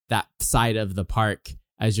into that side of the park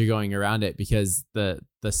as you're going around it, because the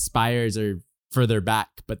spires are further back,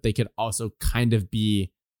 but they could also kind of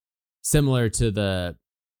be similar to the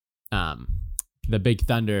Big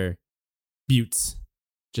Thunder buttes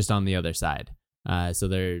just on the other side. So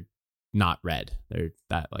they're not red. They're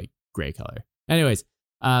that like gray color. Anyways,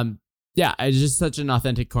 yeah, it's just such an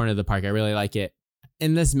authentic corner of the park. I really like it.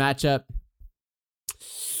 In this matchup,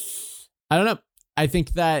 I don't know. I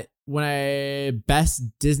think that when I best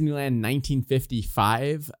Disneyland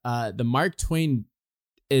 1955, the Mark Twain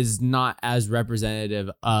is not as representative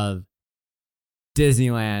of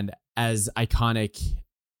Disneyland as iconic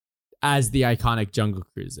as the iconic Jungle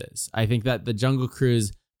Cruise is. I think that the Jungle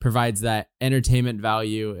Cruise provides that entertainment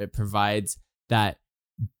value. It provides that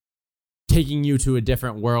taking you to a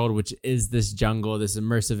different world, which is this jungle, this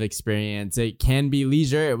immersive experience. It can be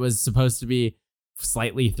leisure. It was supposed to be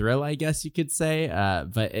slightly thrill, I guess you could say,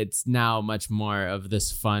 but it's now much more of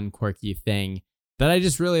this fun, quirky thing that I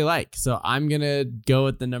just really like. So I'm gonna go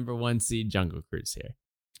with the number 1 seed, Jungle Cruise here.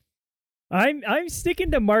 I'm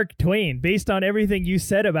sticking to Mark Twain based on everything you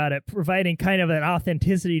said about it, providing kind of an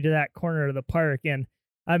authenticity to that corner of the park. And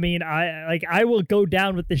I mean, I will go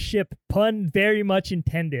down with the ship, pun very much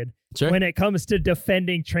intended, sure, when it comes to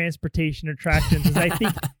defending transportation attractions. Because I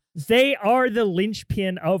think they are the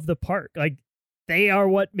linchpin of the park. Like, they are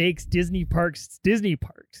what makes Disney parks,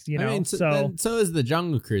 you know? I mean, so is the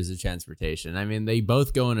Jungle Cruise of transportation. I mean, they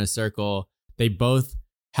both go in a circle. They both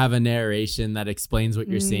have a narration that explains what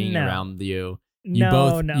you're seeing around you. You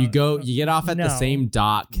get off at the same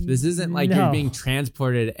dock. This isn't like you're being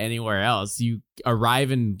transported anywhere else. You arrive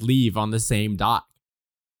and leave on the same dock.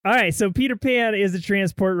 All right, so Peter Pan is a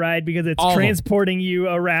transport ride because it's transporting you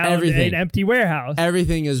around an empty warehouse.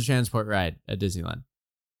 Everything is a transport ride at Disneyland.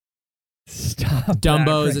 Stop.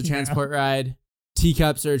 Dumbo is a transport ride.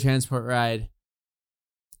 Teacups are a transport ride.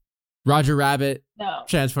 Roger Rabbit,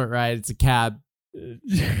 transport ride. It's a cab.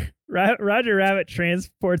 Roger Rabbit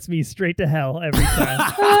transports me straight to hell every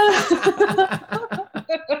time.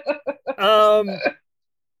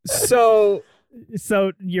 So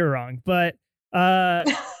you're wrong, but I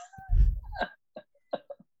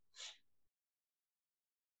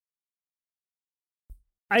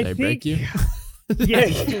think break you? Yeah,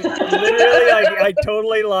 literally, I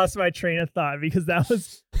totally lost my train of thought because that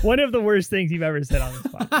was one of the worst things you've ever said on this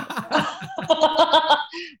podcast.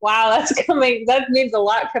 Wow, that means a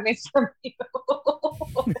lot coming from you.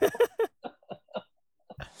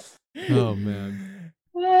 Oh man.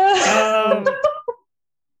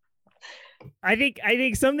 I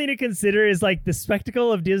think something to consider is like the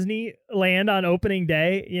spectacle of Disneyland on opening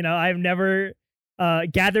day. You know, I've never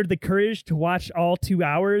gathered the courage to watch all 2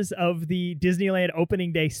 hours of the Disneyland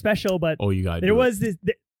opening day special, but there was this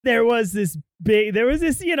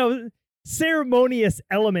ceremonious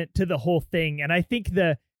element to the whole thing, and I think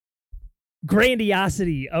the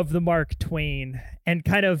grandiosity of the Mark Twain and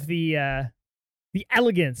kind of the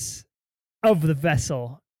elegance of the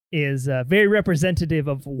vessel is very representative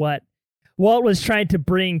of what Walt was trying to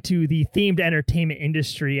bring to the themed entertainment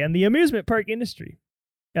industry and the amusement park industry.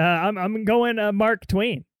 I'm going Mark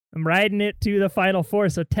Twain. I'm riding it to the Final Four.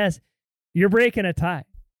 So Tess, you're breaking a tie.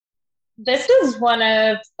 This is one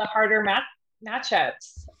of the harder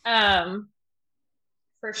matchups,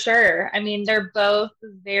 for sure. I mean, they're both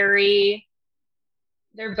very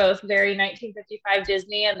 1955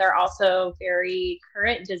 Disney, and they're also very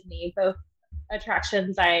current Disney. Both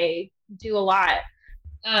attractions I do a lot.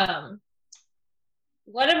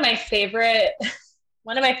 One of my favorite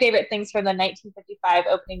things from the 1955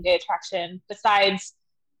 opening day attraction, besides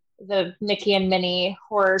the Mickey and Minnie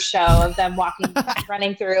horror show of them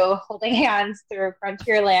running through, holding hands through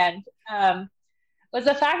Frontierland, was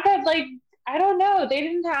the fact that, like, I don't know, they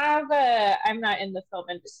didn't have I'm not in the film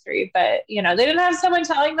industry, but, you know, they didn't have someone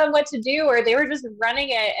telling them what to do, or they were just running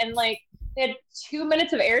it, and, like, they had 2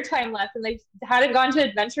 minutes of airtime left, and they hadn't gone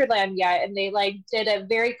to Adventureland yet, and they, like, did a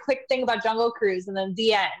very quick thing about Jungle Cruise, and then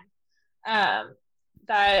the end.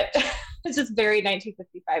 That It's just very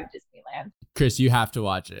 1955 Disneyland. Chris, you have to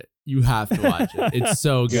watch it. You have to watch it. It's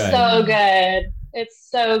so good. So good. It's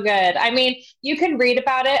so good. I mean, you can read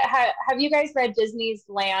about it. Have you guys read Disney's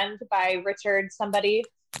Land by Richard somebody?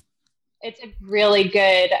 It's a really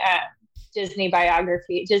good Disneyland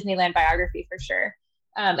biography for sure.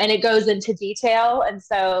 And it goes into detail. And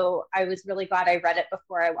so I was really glad I read it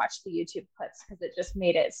before I watched the YouTube clips because it just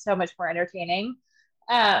made it so much more entertaining.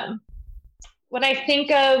 When I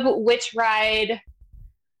think of which ride,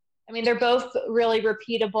 I mean, they're both really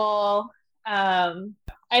repeatable.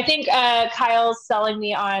 I think Kyle's selling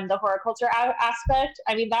me on the horticulture aspect.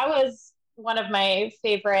 I mean, that was one of my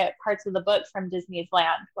favorite parts of the book from Disney's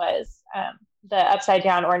Land was the upside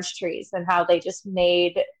down orange trees and how they just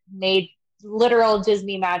made literal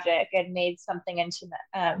Disney magic and made something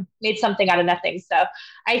out of nothing. So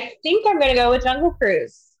I think I'm going to go with Jungle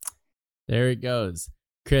Cruise. There it goes.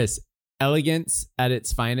 Chris, elegance at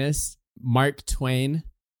its finest. Mark Twain,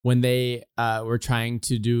 when they were trying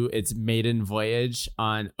to do its maiden voyage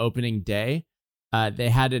on opening day, they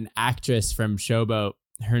had an actress from Showboat.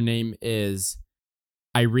 Her name is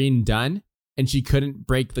Irene Dunn, and she couldn't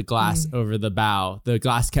break the glass over the bow. The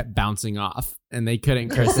glass kept bouncing off, and they couldn't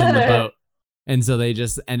christen the boat. And so they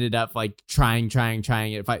just ended up like trying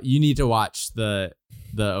it. But you need to watch the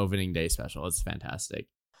opening day special. It's fantastic.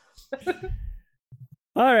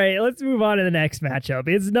 All right, let's move on to the next matchup.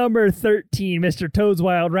 It's number 13, Mr. Toad's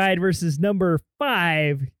Wild Ride versus number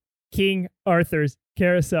 5, King Arthur's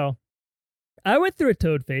Carousel. I went through a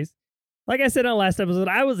Toad phase. Like I said on the last episode,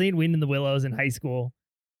 I was in Wind in the Willows in high school.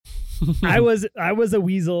 I was a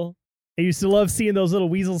weasel. I used to love seeing those little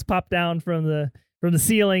weasels pop down from the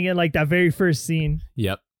ceiling in like that very first scene.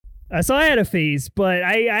 Yep. So I had a phase, but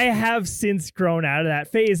I have since grown out of that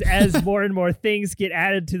phase as more and more things get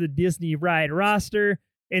added to the Disney ride roster.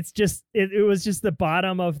 It's just, it was just the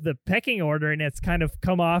bottom of the pecking order, and it's kind of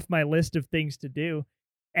come off my list of things to do.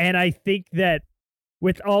 And I think that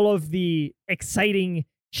with all of the exciting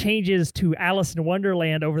changes to Alice in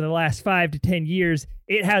Wonderland over the last 5 to 10 years,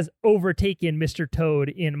 it has overtaken Mr. Toad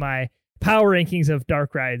in my power rankings of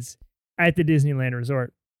dark rides at the Disneyland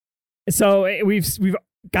Resort. So we've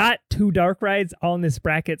got 2 dark rides on this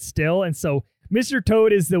bracket still, and so Mr.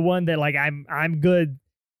 Toad is the one that like I'm good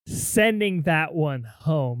sending that one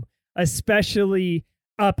home, especially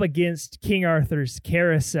up against King Arthur's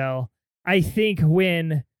Carousel. I think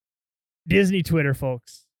when Disney Twitter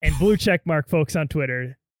folks and blue check mark folks on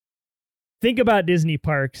Twitter think about Disney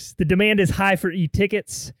parks, the demand is high for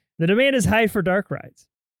e-tickets. The demand is high for dark rides.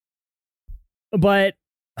 But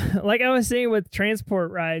like I was saying with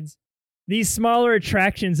transport rides, these smaller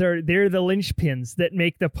attractions they're the linchpins that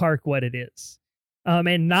make the park what it is.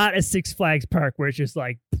 And not a Six Flags park where it's just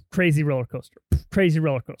like crazy roller coaster,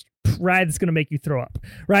 ride that's going to make you throw up,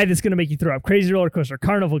 crazy roller coaster,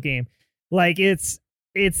 carnival game. Like it's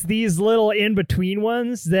these little in between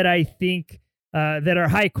ones that I think that are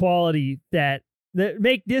high quality that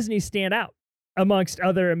make Disney stand out amongst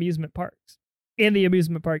other amusement parks in the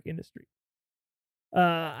amusement park industry.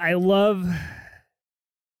 I love,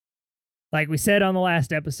 like we said on the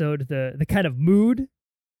last episode, the kind of mood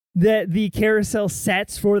that the carousel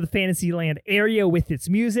sets for the Fantasyland area with its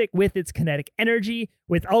music, with its kinetic energy,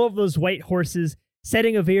 with all of those white horses,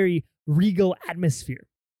 setting a very regal atmosphere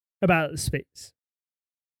about the space.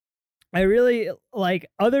 I really like,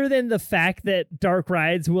 other than the fact that dark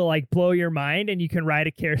rides will like blow your mind and you can ride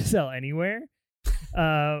a carousel anywhere,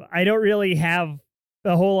 I don't really have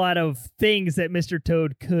a whole lot of things that Mr.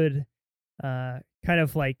 Toad could kind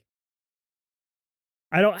of like.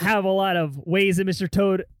 I don't have a lot of ways that Mr.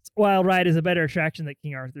 Toad's Wild Ride is a better attraction than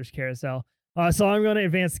King Arthur's Carousel. So I'm going to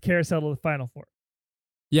advance the carousel to the final 4.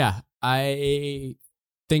 Yeah, I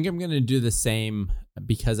think I'm going to do the same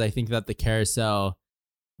because I think that the carousel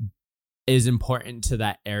is important to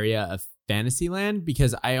that area of Fantasyland,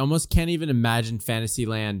 because I almost can't even imagine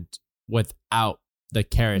Fantasyland without the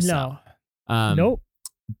carousel. No. Nope.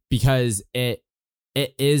 Because it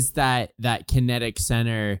is that kinetic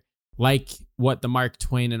center, like what the Mark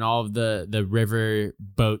Twain and all of the river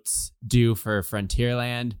boats do for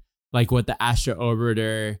Frontierland, like what the Astra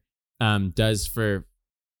Orbiter does for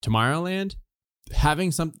Tomorrowland.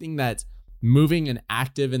 Having something that's moving and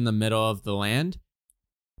active in the middle of the land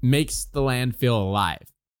makes the land feel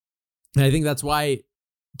alive. And I think that's why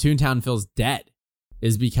Toontown feels dead,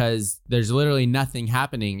 is because there's literally nothing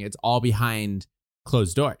happening. It's all behind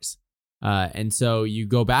closed doors. And so you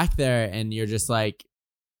go back there and you're just like,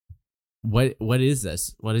 what is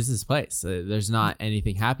this? What is this place? There's not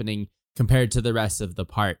anything happening compared to the rest of the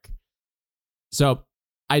park. So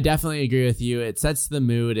I definitely agree with you. It sets the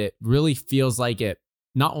mood. It really feels like it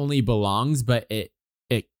not only belongs, but it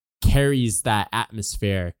carries that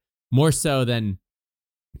atmosphere more so than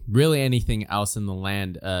really anything else in the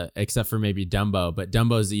land, except for maybe Dumbo, but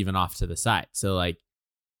Dumbo's even off to the side. So like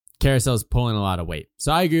Carousel's pulling a lot of weight.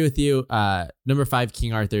 So I agree with you. Number 5,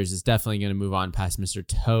 King Arthur's is definitely going to move on past Mr.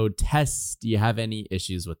 Toad. Tess, do you have any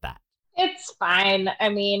issues with that? It's fine. I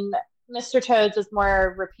mean, Mr. Toad's is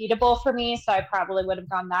more repeatable for me, so I probably would have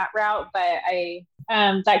gone that route. But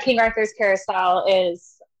that King Arthur's Carousel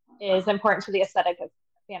is important to the aesthetic of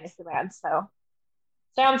Fantasyland. So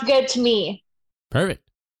sounds good to me. Perfect.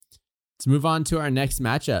 Let's move on to our next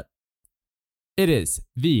matchup. It is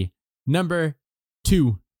the number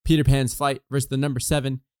 2 Peter Pan's Flight versus the number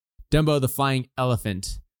 7 Dumbo the Flying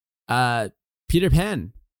Elephant. Peter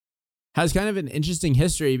Pan has kind of an interesting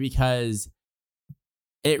history because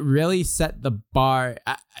it really set the bar.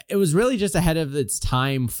 It was really just ahead of its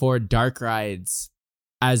time for dark rides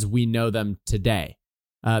as we know them today.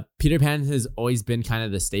 Peter Pan has always been kind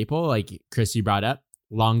of the staple, like Christy brought up.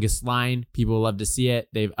 Longest line, people love to see it.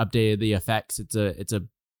 They've updated the effects. It's a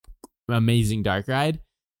amazing dark ride.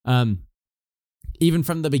 Even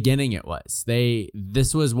from the beginning, it was.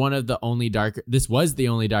 This was the only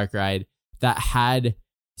dark ride that had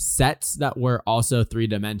sets that were also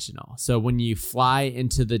 3-dimensional. So when you fly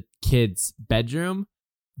into the kid's bedroom,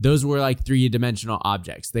 those were like 3-dimensional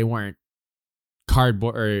objects. They weren't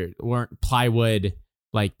cardboard or weren't plywood,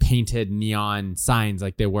 like painted neon signs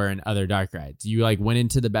like they were in other dark rides. You like went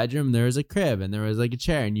into the bedroom, there was a crib and there was like a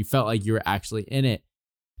chair and you felt like you were actually in it.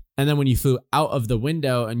 And then when you flew out of the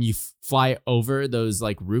window and you fly over those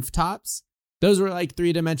like rooftops, those were like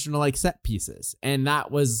 3-dimensional like set pieces. And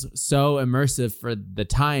that was so immersive for the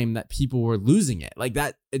time that people were losing it. Like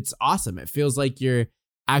that, it's awesome. It feels like you're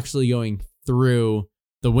actually going through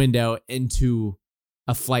the window into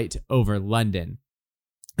a flight over London.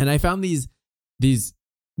 And I found these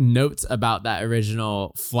notes about that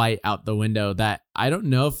original flight out the window that I don't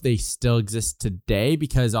know if they still exist today,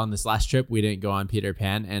 because on this last trip we didn't go on Peter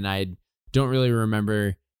Pan and I don't really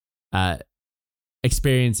remember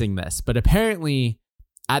experiencing this. But apparently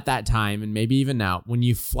at that time, and maybe even now, when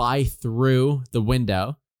you fly through the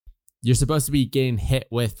window, you're supposed to be getting hit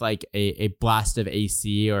with like a blast of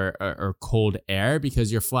AC or cold air,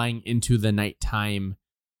 because you're flying into the nighttime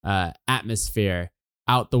atmosphere,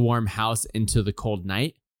 out the warm house into the cold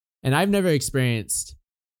night. And I've never experienced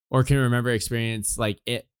or can remember experience like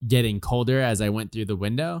it getting colder as I went through the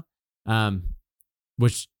window,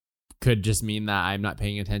 which could just mean that I'm not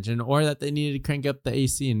paying attention or that they needed to crank up the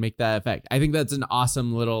AC and make that effect. I think that's an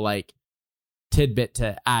awesome little like tidbit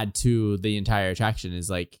to add to the entire attraction,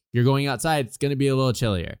 is like you're going outside, it's going to be a little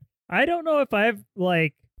chillier. I don't know if I've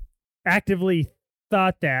like actively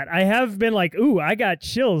thought that. I have been like, ooh, I got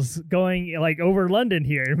chills going like over London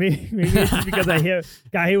here. Maybe it's just because I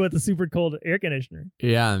got hit with a super cold air conditioner.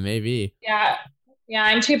 Yeah, maybe. Yeah,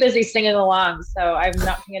 I'm too busy singing along, so I'm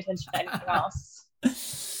not paying attention to anything else.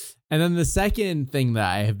 And then the second thing that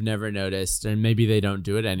I have never noticed, and maybe they don't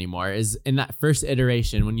do it anymore, is in that first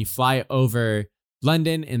iteration when you fly over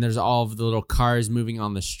London and there's all of the little cars moving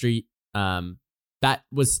on the street. That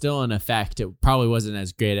was still an effect. It probably wasn't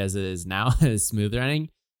as great as it is now as smooth running,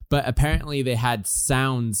 but apparently they had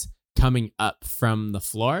sounds coming up from the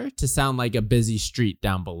floor to sound like a busy street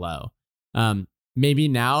down below. Maybe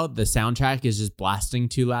now the soundtrack is just blasting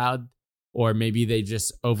too loud, or maybe they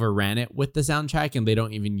just overran it with the soundtrack and they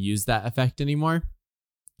don't even use that effect anymore.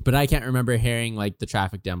 But I can't remember hearing like the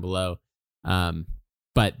traffic down below.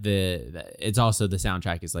 But it's also the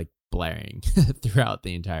soundtrack is like blaring throughout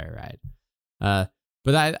the entire ride.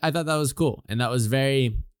 But I thought that was cool, and that was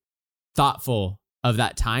very thoughtful of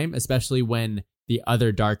that time, especially when the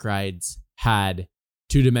other dark rides had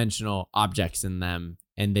 2-dimensional objects in them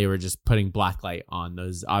and they were just putting blacklight on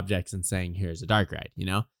those objects and saying, here's a dark ride, you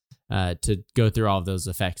know? To go through all of those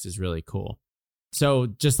effects is really cool. So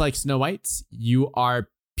just like Snow White's, you are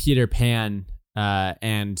Peter Pan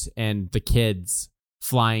and the kids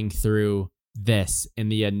flying through this in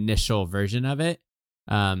the initial version of it.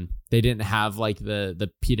 They didn't have like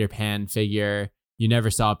the Peter Pan figure. You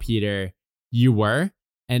never saw Peter. You were,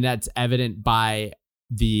 and that's evident by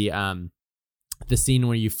the scene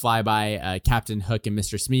where you fly by Captain Hook and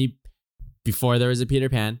Mr. Smee. Before there was a Peter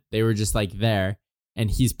Pan, they were just like there, and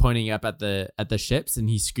he's pointing up at the ships, and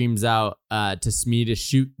he screams out to Smee to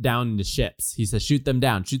shoot down the ships. He says, "Shoot them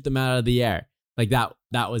down, shoot them out of the air." Like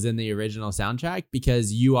that was in the original soundtrack,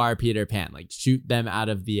 because you are Peter Pan. Like shoot them out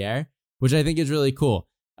of the air, which I think is really cool.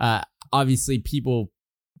 Obviously, people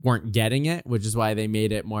weren't getting it, which is why they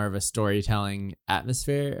made it more of a storytelling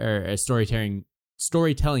atmosphere or a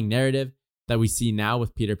storytelling narrative. that we see now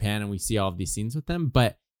with Peter Pan, and we see all of these scenes with them.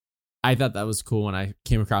 But I thought that was cool when I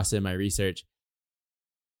came across it in my research.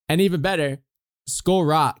 And even better, Skull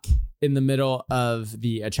Rock in the middle of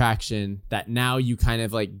the attraction that now you kind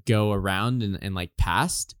of like go around and like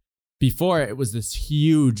past. Before, it was this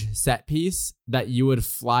huge set piece that you would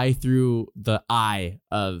fly through the eye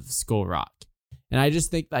of Skull Rock. And I just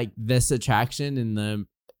think like this attraction and the,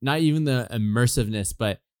 not even the immersiveness,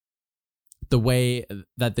 but the way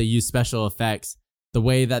that they use special effects, the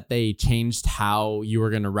way that they changed how you were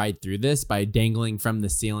going to ride through this by dangling from the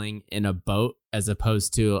ceiling in a boat as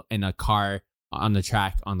opposed to in a car on the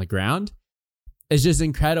track on the ground, is just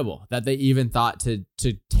incredible that they even thought to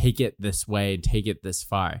take it this way, take it this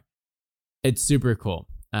far. It's super cool.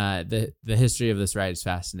 The history of this ride is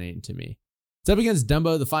fascinating to me. It's up against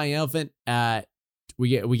Dumbo the Flying Elephant.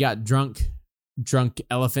 We got drunk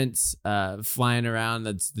elephants flying around.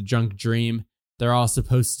 That's the Drunk Dream. They're all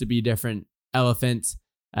supposed to be different elephants.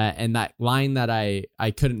 And that line that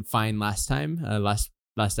I couldn't find last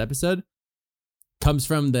episode comes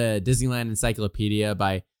from the Disneyland Encyclopedia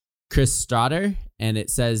by Chris Strotter, and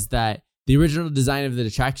it says that the original design of the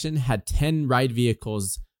attraction had 10 ride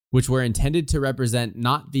vehicles, which were intended to represent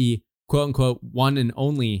not the quote-unquote one and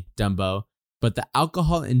only Dumbo, but the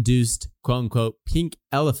alcohol-induced quote-unquote pink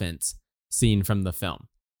elephants seen from the film.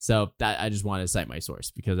 So that I just wanted to cite my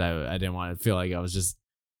source because I didn't want to feel like I was just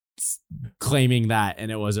claiming that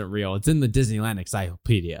and it wasn't real. It's in the Disneyland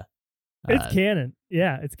Encyclopedia. It's canon.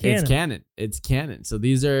 Yeah, it's canon. It's canon. So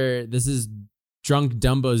this is Drunk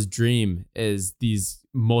Dumbo's dream, is these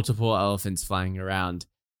multiple elephants flying around.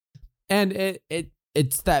 And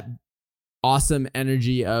it's that awesome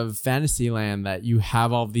energy of Fantasyland that you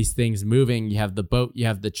have all of these things moving. You have the boat, you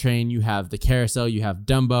have the train, you have the carousel, you have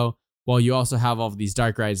Dumbo, while you also have all of these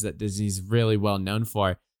dark rides that Disney's really well known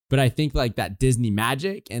for. But I think like that Disney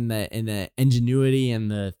magic and the ingenuity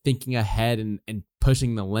and the thinking ahead and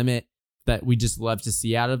pushing the limit that we just love to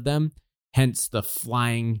see out of them, hence the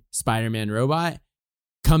flying Spider-Man robot,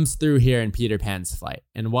 comes through here in Peter Pan's Flight.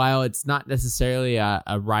 And while it's not necessarily a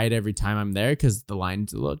ride every time I'm there because the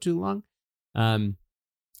line's a little too long,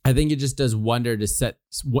 I think it just does wonders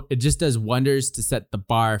to set the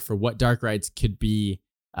bar for what dark rides could be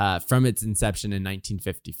from its inception in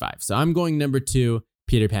 1955. So I'm going number 2,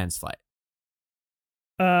 Peter Pan's Flight.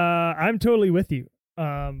 I'm totally with you.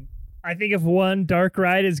 I think if one dark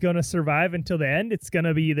ride is going to survive until the end, it's going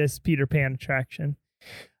to be this Peter Pan attraction.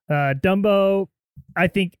 Dumbo, I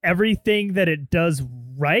think everything that it does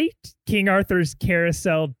right, King Arthur's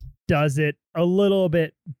Carousel does it a little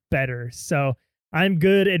bit better. So I'm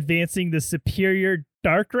good advancing the superior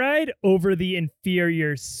dark ride over the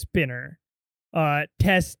inferior spinner.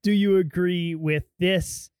 Tess, do you agree with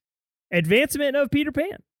this advancement of Peter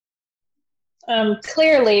Pan?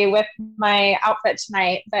 Clearly with my outfit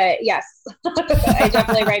tonight, but yes, I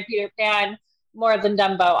definitely ride Peter Pan more than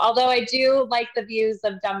Dumbo. Although I do like the views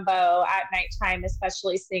of Dumbo at nighttime,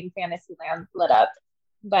 especially seeing Fantasyland lit up.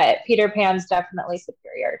 But Peter Pan's definitely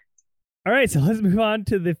superior. All right, so let's move on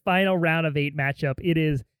to the final round of 8 matchup. It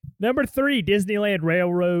is number 3, Disneyland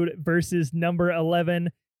Railroad versus number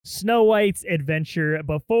 11, Snow White's Adventure.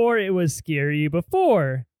 Before it was scary,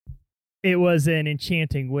 before it was an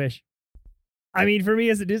enchanting wish. I mean, for me,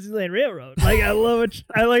 it's a Disneyland Railroad. Like, I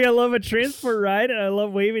love a transport ride, and I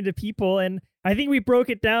love waving to people. And I think we broke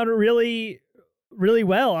it down really, really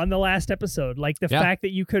well on the last episode. Like the fact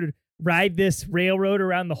that you could ride this railroad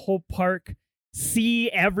around the whole park, see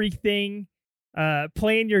everything,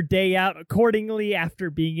 plan your day out accordingly after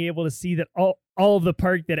being able to see that all of the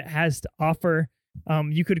park that it has to offer.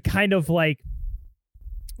 You could kind of like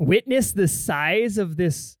witness the size of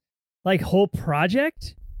this like whole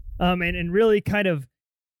project. And really kind of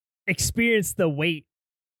experience the weight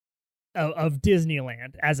of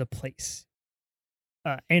Disneyland as a place.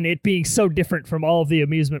 And it being so different from all of the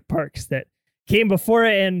amusement parks that came before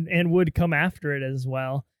it and would come after it as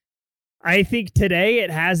well. I think today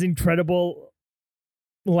it has incredible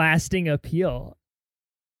lasting appeal.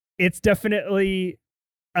 It's definitely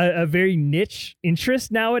a very niche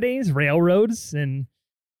interest nowadays, railroads and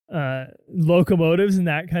locomotives and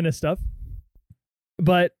that kind of stuff.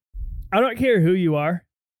 But I don't care who you are.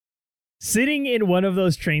 Sitting in one of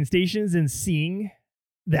those train stations and seeing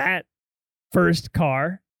that first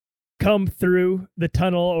car come through the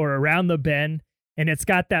tunnel or around the bend, and it's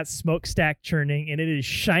got that smokestack churning, and it is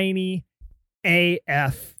shiny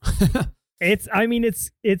AF. It's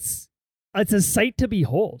a sight to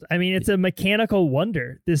behold. I mean, it's a mechanical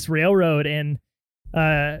wonder, this railroad, and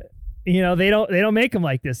they don't make them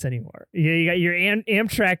like this anymore. You got your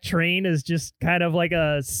Amtrak train is just kind of like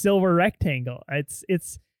a silver rectangle.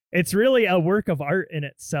 It's it's really a work of art in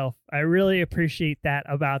itself. I really appreciate that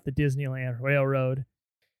about the Disneyland Railroad.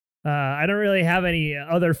 I don't really have any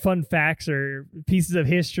other fun facts or pieces of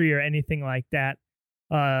history or anything like that.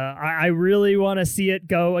 I really want to see it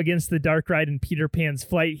go against the Dark Ride and Peter Pan's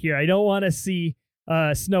Flight here. I don't want to see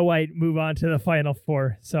Snow White move on to the Final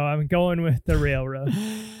Four, so I'm going with the Railroad.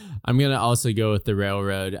 I'm going to also go with the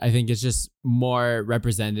Railroad. I think it's just more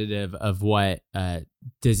representative of what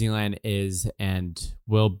Disneyland is and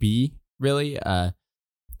will be, really.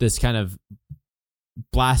 This kind of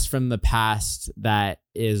blast from the past that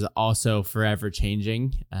is also forever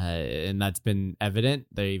changing, and that's been evident.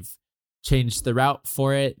 They've changed the route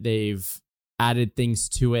for it. They've added things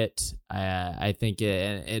to it. I think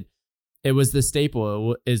it was the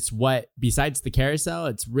staple. It's what, besides the carousel,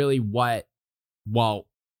 it's really what Walt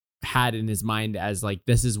had in his mind as like,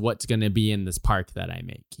 this is what's going to be in this park that I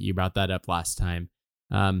make. You brought that up last time.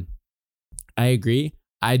 I agree.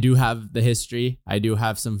 I do have the history. I do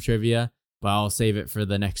have some trivia, but I'll save it for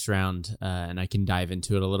the next round, and I can dive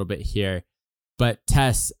into it a little bit here. But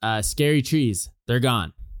Tess, scary trees, they're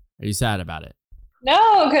gone. Are you sad about it?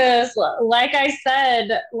 No, because like I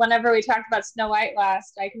said, whenever we talked about Snow White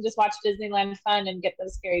last, I can just watch Disneyland Fun and get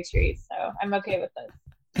those scary trees. So I'm okay with this.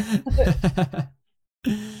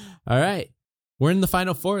 All right. We're in the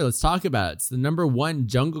Final Four. Let's talk about it. It's the number 1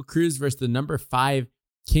 Jungle Cruise versus the number 5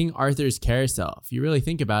 King Arthur's Carousel. If you really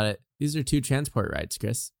think about it, these are 2 transport rides,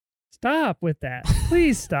 Chris. Stop with that.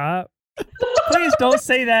 Please stop. Please don't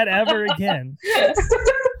say that ever again.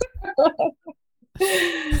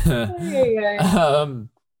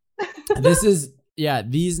 This is,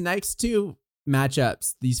 these next 2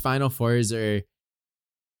 matchups, these Final Fours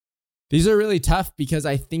these are really tough because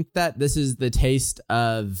I think that this is the taste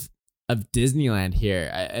of Disneyland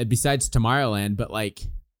here, besides Tomorrowland, but like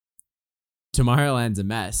Tomorrowland's a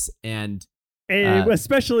mess, and it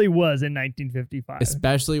especially was in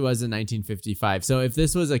 1955. So if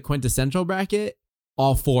this was a quintessential bracket,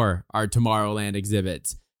 all 4 are Tomorrowland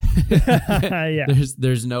exhibits. Yeah.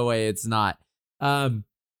 There's no way it's not. So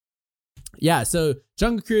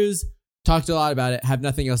Jungle Cruise, talked a lot about it, have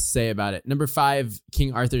nothing else to say about it. Number 5,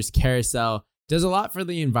 King Arthur's Carousel, does a lot for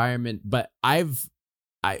the environment, but I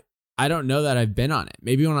don't know that I've been on it.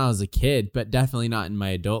 Maybe when I was a kid, but definitely not in my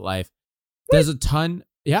adult life. There's a ton.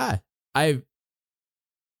 Yeah, I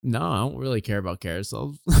don't really care about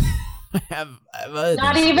carousels. I have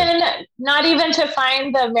not even to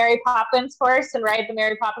find the Mary Poppins horse and ride the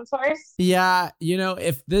Mary Poppins horse. Yeah,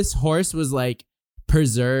 if this horse was like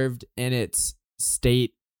preserved in its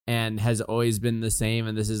state and has always been the same,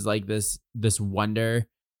 and this is like this wonder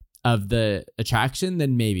of the attraction,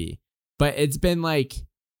 then maybe. But it's been like,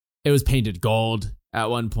 it was painted gold at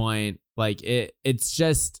one point. Like it's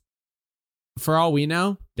just, for all we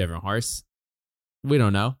know, different horse. We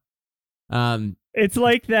don't know. It's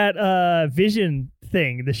like that Vision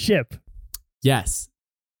thing, the ship. Yes.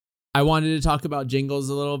 I wanted to talk about Jingles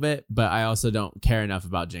a little bit, but I also don't care enough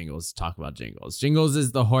about Jingles to talk about Jingles. Jingles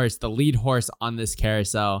is the horse, the lead horse on this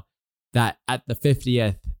carousel that at the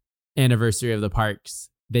 50th anniversary of the parks,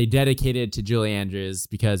 they dedicated to Julie Andrews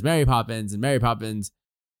because Mary Poppins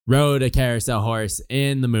rode a carousel horse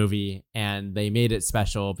in the movie, and they made it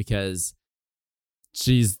special because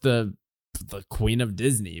she's the queen of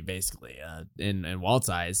Disney, basically, in Walt's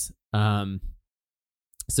eyes.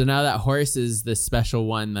 So now that horse is the special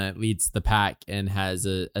one that leads the pack and has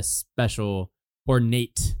a special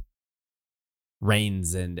ornate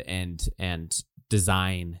reins and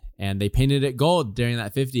design. And they painted it gold during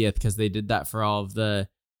that 50th because they did that for all of the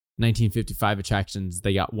 1955 attractions.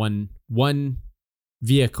 They got one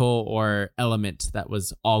vehicle or element that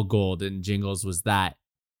was all gold, and Jingles was that,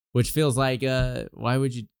 which feels like, why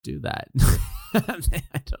would you do that?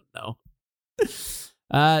 I don't know.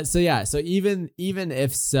 So even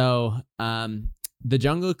if so, the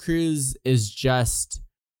Jungle Cruise is just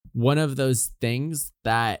one of those things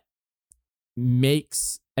that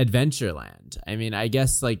makes Adventureland. I mean, I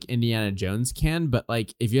guess like Indiana Jones can, but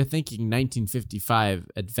like if you're thinking 1955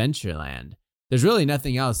 Adventureland, there's really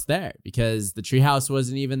nothing else there because the treehouse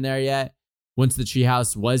wasn't even there yet. Once the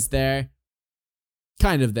treehouse was there,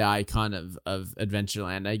 kind of the icon of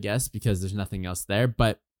Adventureland, I guess, because there's nothing else there.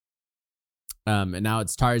 But and now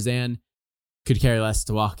it's Tarzan. Could care less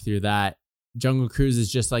to walk through that. Jungle Cruise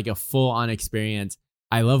is just like a full-on experience.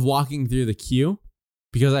 I love walking through the queue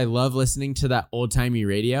because I love listening to that old-timey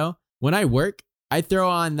radio. When I work, I throw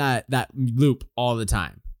on that loop all the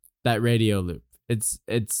time. That radio loop. It's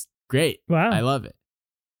great. Wow. I love it.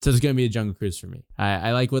 So it's going to be a Jungle Cruise for me.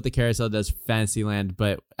 I like what the carousel does for Fantasyland,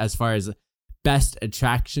 but as far as best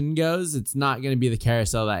attraction goes, it's not going to be the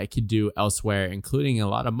carousel that I could do elsewhere, including a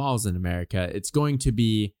lot of malls in America. It's going to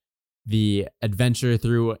be the adventure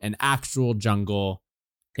through an actual jungle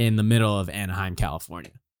in the middle of Anaheim,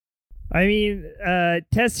 California. I mean,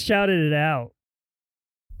 Tess shouted it out.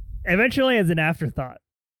 Adventureland's an afterthought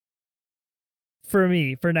for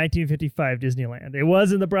me for 1955 Disneyland. It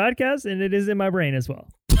was in the broadcast, and it is in my brain as well.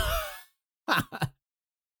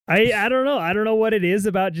 I don't know. I don't know what it is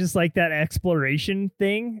about just like that exploration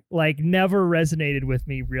thing. Like, never resonated with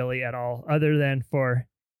me really at all, other than for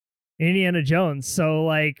Indiana Jones. So,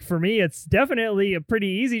 like, for me, it's definitely a pretty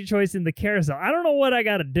easy choice in the carousel. I don't know what I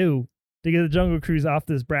got to do to get the Jungle Cruise off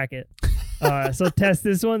this bracket. So, Tess,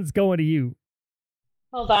 this one's going to you.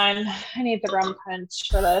 Hold on. I need the rum punch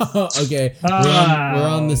for this. Oh, okay. We're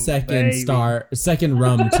on the second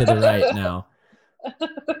rum to the right now.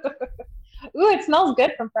 Ooh, it smells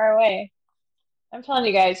good from far away. I'm telling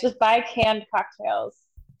you guys, just buy canned cocktails.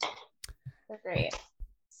 They're great.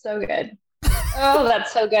 So good. Oh,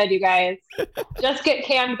 that's so good, you guys. Just get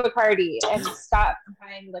canned Bacardi and stop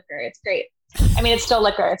buying liquor. It's great. I mean, it's still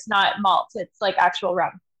liquor. It's not malt. It's like actual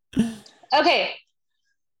rum. Okay.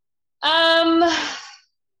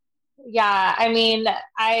 Yeah, I mean,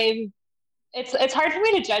 it's hard for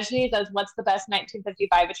me to judge these as what's the best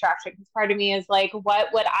 1955 attraction, because part of me is like,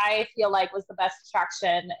 what would I feel like was the best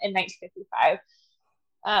attraction in 1955?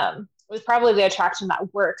 It was probably the attraction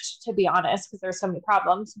that worked, to be honest, because there's so many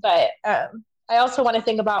problems. But I also want to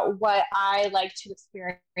think about what I like to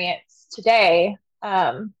experience today.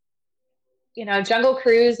 Jungle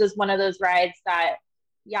Cruise is one of those rides that,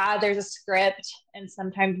 yeah, there's a script, and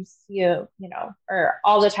sometimes or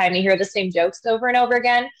all the time you hear the same jokes over and over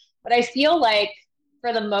again. But I feel like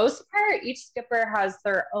for the most part, each skipper has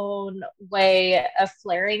their own way of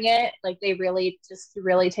flaring it. Like, they really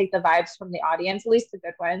take the vibes from the audience, at least the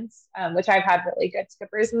good ones, which I've had really good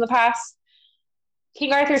skippers in the past.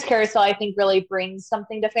 King Arthur's Carousel, I think, really brings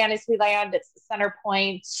something to Fantasyland. It's the center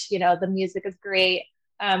point. The music is great.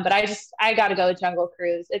 But I got to go with Jungle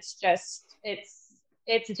Cruise. It's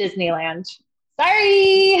Disneyland.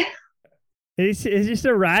 Sorry. It's just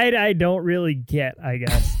a ride I don't really get, I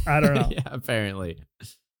guess. I don't know. Yeah, apparently.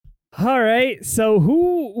 All right, so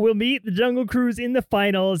who will meet the Jungle Cruise in the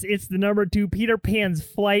finals? It's the number 2 Peter Pan's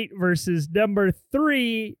Flight versus number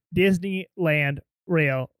 3 Disneyland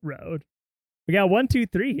Railroad. We got 1, 2,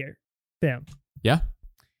 3 here, Sam. Yeah.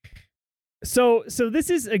 So this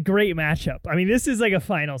is a great matchup. I mean, this is like a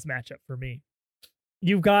finals matchup for me.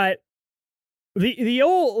 You've got the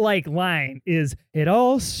old like line is, it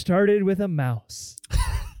all started with a mouse.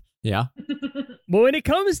 Yeah. But when it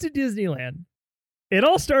comes to Disneyland, it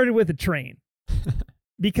all started with a train.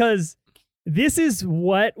 Because this is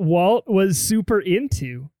what Walt was super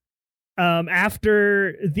into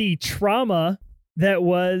after the trauma that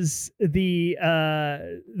was the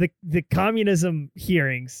communism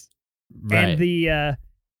hearings, Right. and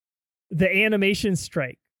the animation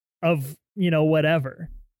strike of whatever.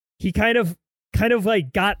 He kind of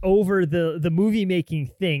like got over the movie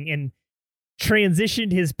making thing and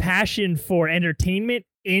transitioned his passion for entertainment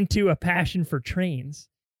into a passion for trains.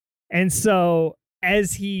 And so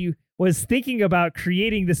as he was thinking about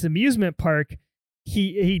creating this amusement park,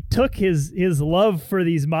 he took his love for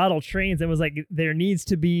these model trains and was like, there needs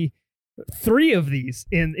to be 3 of these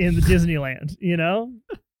in the Disneyland,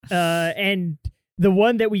 and the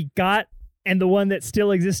one that we got and the one that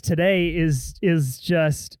still exists today is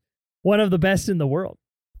just one of the best in the world.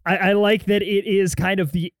 I like that it is kind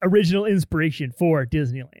of the original inspiration for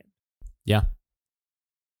Disneyland. Yeah.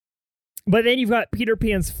 But then you've got Peter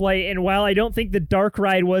Pan's Flight, and while I don't think the Dark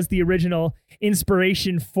Ride was the original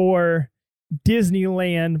inspiration for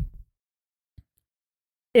Disneyland,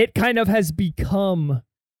 it kind of has become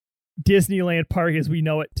Disneyland Park as we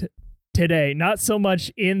know it today. Not so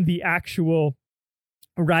much in the actual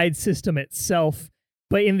ride system itself,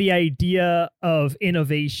 but in the idea of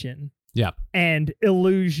innovation. Yeah. And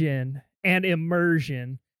illusion and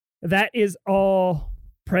immersion. That is all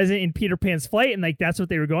present in Peter Pan's Flight, and like that's what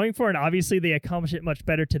they were going for, and obviously they accomplish it much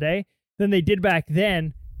better today than they did back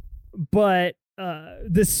then. But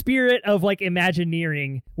the spirit of like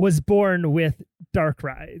Imagineering was born with dark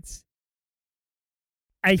rides.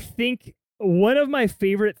 I think one of my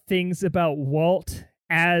favorite things about Walt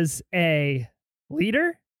as a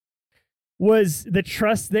leader was the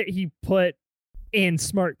trust that he put in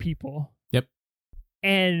smart people. Yep.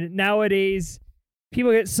 And nowadays,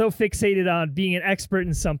 people get so fixated on being an expert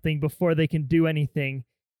in something before they can do anything.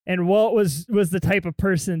 And Walt was the type of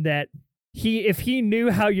person that if he knew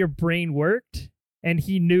how your brain worked and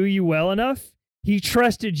he knew you well enough, he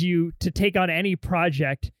trusted you to take on any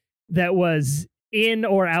project that was in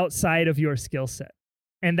or outside of your skill set.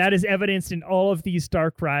 And that is evidenced in all of these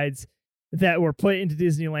dark rides that were put into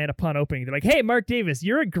Disneyland upon opening. They're like, hey, Mark Davis,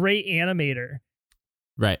 you're a great animator.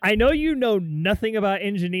 Right. I know you know nothing about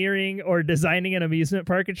engineering or designing an amusement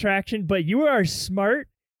park attraction, but you are smart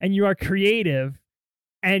and you are creative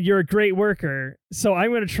and you're a great worker. So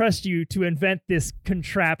I'm going to trust you to invent this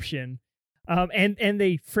contraption. And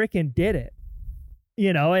they freaking did it,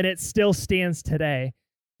 and it still stands today.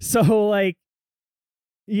 So like,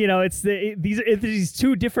 it's these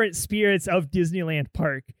two different spirits of Disneyland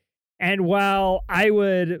Park. And while I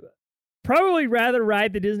would probably rather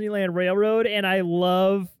ride the Disneyland Railroad, and I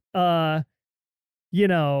love, the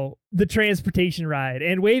transportation ride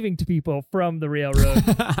and waving to people from the railroad.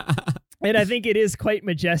 And I think it is quite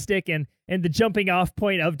majestic and the jumping off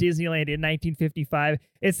point of Disneyland in 1955.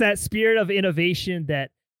 It's that spirit of innovation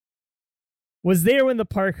that was there when the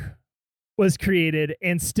park was created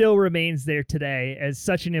and still remains there today as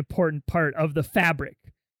such an important part of the fabric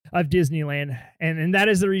of Disneyland. And that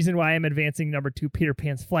is the reason why I'm advancing number 2, Peter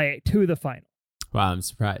Pan's Flight, to the final. Wow, I'm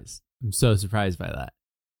surprised. I'm so surprised by that.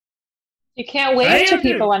 You can't wave to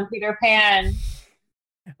people on Peter Pan.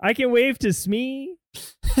 I can wave to Smee.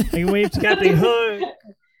 I can wave to Captain Hook.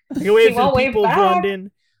 I can wave to the people of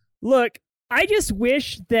London. Look, I just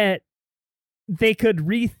wish that they could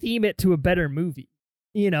re-theme it to a better movie.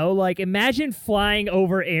 Like imagine flying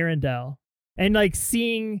over Arendelle and like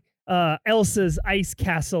seeing Elsa's ice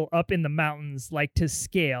castle up in the mountains, like to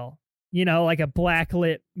scale, like a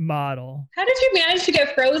blacklit model. How did you manage to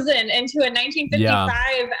get Frozen into a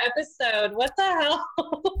 1955 episode? What the hell?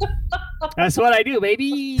 That's what I do,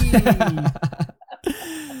 baby.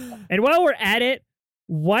 And while we're at it,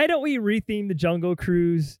 why don't we retheme the Jungle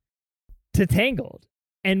Cruise to Tangled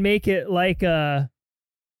and make it like a,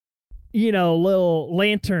 little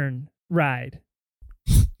lantern ride?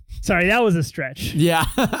 Sorry, that was a stretch. Yeah,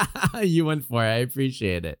 you went for it. I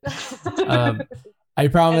appreciate it. I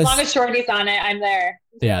promise. As long as Shorty's on it, I'm there.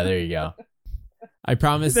 Yeah, there you go. I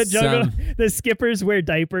promise. The skippers wear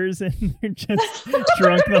diapers and they're just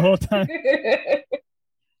drunk the whole time.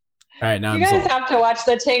 All right, now you guys have to watch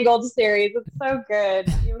the Tangled series. It's so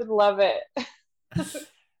good. You would love it.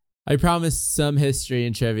 I promised some history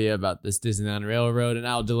and trivia about this Disneyland Railroad, and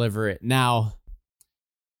I'll deliver it now.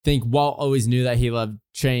 I think Walt always knew that he loved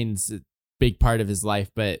trains, a big part of his life,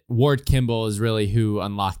 but Ward Kimball is really who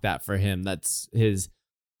unlocked that for him. That's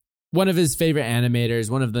one of his favorite animators,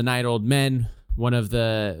 one of the Night Old Men, one of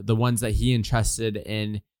the ones that he entrusted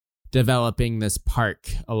in developing this park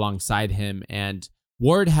alongside him. And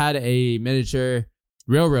Ward had a miniature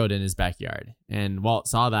railroad in his backyard, and Walt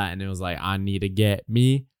saw that and it was like, I need to get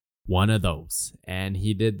me one of those. And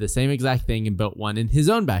he did the same exact thing and built one in his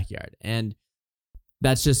own backyard. And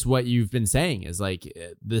that's just what you've been saying, is like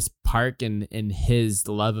this park and his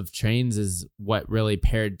love of trains is what really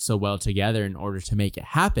paired so well together in order to make it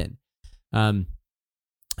happen.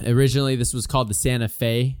 Originally, this was called the Santa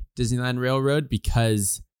Fe Disneyland Railroad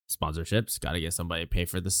because sponsorships, got to get somebody to pay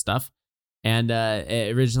for this stuff. And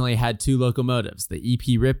it originally had 2 locomotives, the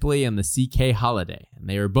E.P. Ripley and the C.K. Holiday. And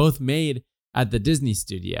they were both made at the Disney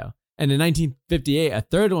studio. And in 1958, a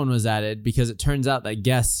third one was added because it turns out that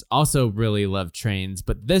guests also really love trains.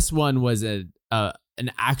 But this one was an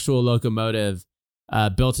actual locomotive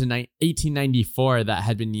built in 1894 that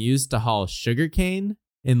had been used to haul sugarcane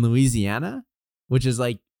in Louisiana, which is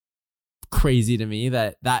like crazy to me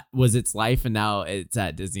that was its life and now it's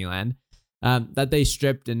at Disneyland. That they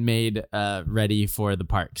stripped and made ready for the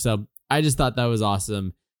park. So I just thought that was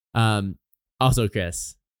awesome. Also,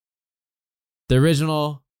 Chris, the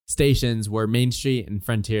original stations were Main Street and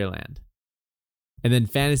Frontierland. And then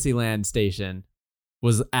Fantasyland Station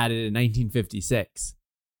was added in 1956.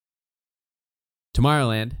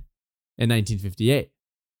 Tomorrowland in 1958.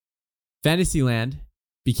 Fantasyland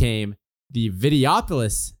became the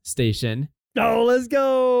Videopolis Station. Oh, let's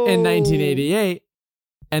go! In 1988.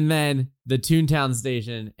 And then the Toontown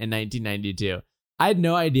Station in 1992. I had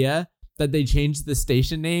no idea that they changed the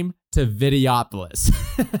station name to Videopolis.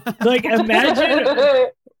 Like, imagine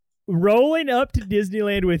rolling up to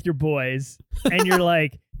Disneyland with your boys and you're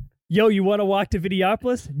like, yo, you want to walk to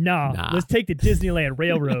Videopolis? Nah, let's take the Disneyland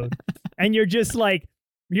Railroad. And you're just like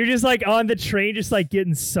on the train, just like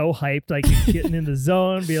getting so hyped, like getting in the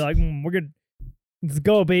zone, be like, we're good. Let's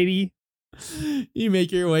go, baby. You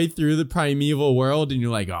make your way through the primeval world and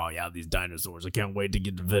you're like, oh yeah, these dinosaurs, I can't wait to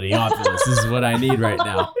get to Videopolis. This is what I need right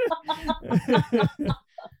now.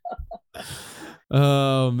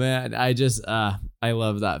 Oh man, I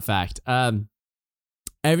love that fact.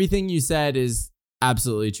 Everything you said is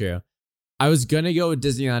absolutely true. I was gonna go with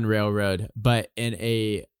Disneyland Railroad, but in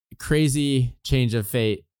a crazy change of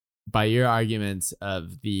fate by your arguments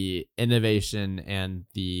of the innovation and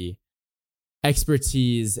the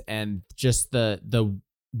expertise and just the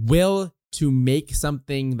will to make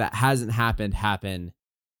something that hasn't happened happen,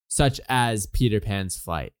 such as Peter Pan's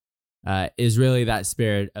flight, is really that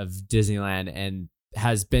spirit of Disneyland and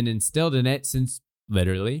has been instilled in it since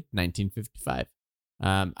literally 1955.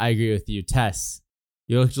 I agree with you, Tess.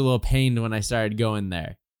 You looked a little pained when I started going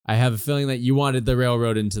there. I have a feeling that you wanted the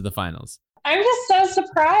railroad into the finals. I'm just so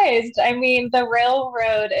surprised. I mean, the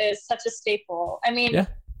railroad is such a staple. I mean, Yeah.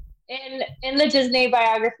 in the Disney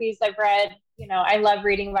biographies I've read, I love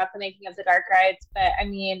reading about the making of the dark rides, but I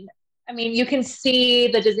mean, you can see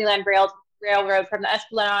the Disneyland Railroad from the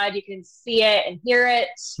Esplanade. You can see it and hear it.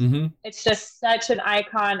 Mm-hmm. It's just such an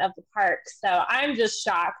icon of the park. So I'm just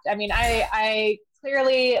shocked. I mean, I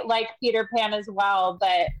clearly like Peter Pan as well,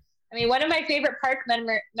 but I mean, one of my favorite park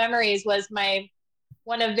memories was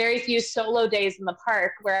one of very few solo days in the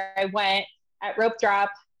park where I went at rope drop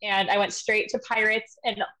and I went straight to Pirates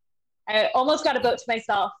and I almost got a boat to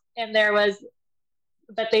myself. And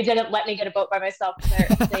but they didn't let me get a boat by myself.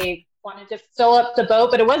 They wanted to fill up the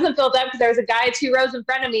boat, but it wasn't filled up because there was a guy 2 rows in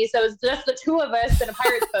front of me. So it was just the 2 of us in a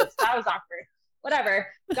Pirates boat. So that was awkward. Whatever.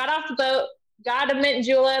 Got off the boat, got a mint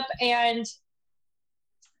julep and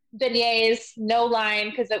beignets, no line,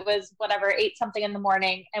 because it was 8 something in the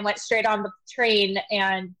morning, and went straight on the train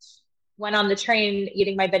and went on the train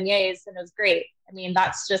eating my beignets, and it was great. I mean,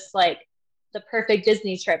 that's just like the perfect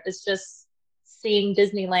Disney trip. It's just seeing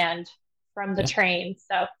Disneyland from the train.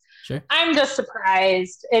 So Sure. I'm just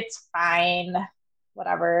surprised. It's fine.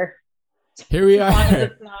 Whatever. Here we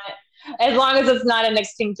are. As long as it's not an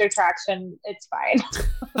extinct attraction, it's fine.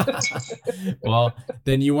 Well,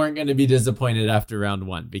 then you weren't going to be disappointed after round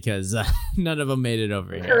 1 because none of them made it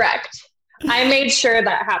over here. Correct. I made sure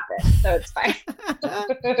that happened, so it's fine.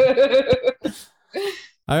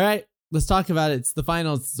 All right, let's talk about it. It's the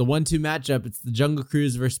finals. It's a 1-2 matchup. It's the Jungle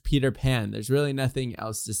Cruise versus Peter Pan. There's really nothing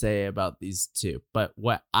else to say about these two, but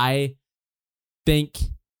what I think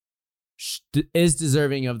is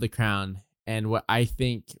deserving of the crown and what I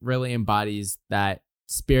think really embodies that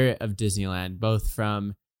spirit of Disneyland, both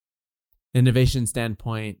from innovation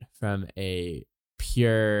standpoint, from a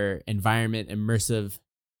pure environment immersive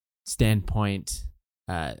standpoint,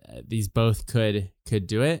 these both could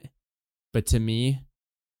do it, but to me,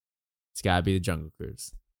 it's gotta be the Jungle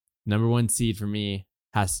Cruise. Number 1 seed for me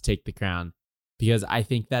has to take the crown because I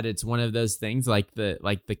think that it's one of those things like the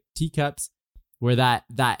teacups where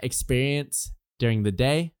that experience during the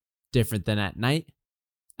day different than at night.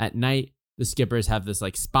 At night, the skippers have this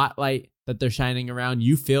like spotlight that they're shining around.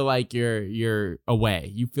 You feel like you're away.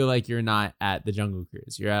 You feel like you're not at the Jungle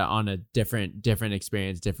Cruise. You're on a different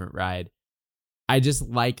experience, different ride. I just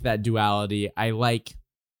like that duality. I like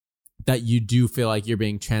that you do feel like you're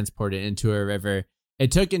being transported into a river.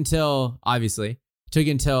 It took until I was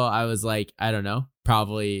like, I don't know,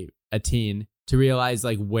 probably a teen to realize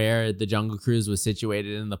like where the Jungle Cruise was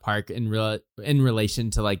situated in the park in relation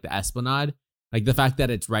to like the Esplanade. Like the fact that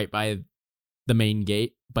it's right by the main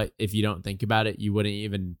gate, but if you don't think about it, you wouldn't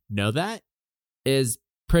even know that, is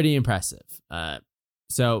pretty impressive.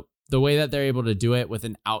 So the way that they're able to do it with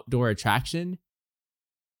an outdoor attraction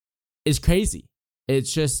is crazy.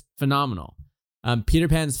 It's just phenomenal. Peter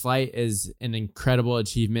Pan's flight is an incredible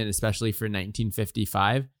achievement, especially for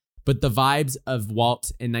 1955. But the vibes of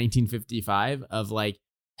Walt in 1955 of like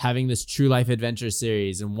having this true life adventure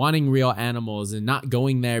series and wanting real animals and not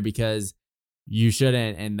going there because you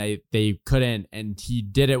shouldn't and they couldn't, and he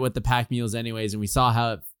did it with the pack mules anyways, and we saw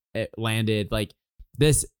how it landed like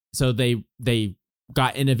this. So they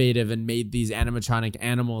got innovative and made these animatronic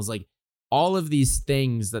animals. Like all of these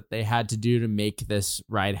things that they had to do to make this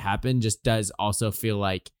ride happen just does also feel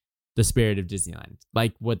like the spirit of Disneyland,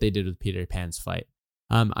 like what they did with Peter Pan's flight.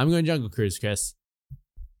 I'm going Jungle Cruise, Chris.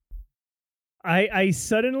 I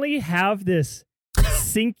suddenly have this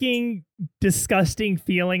sinking, disgusting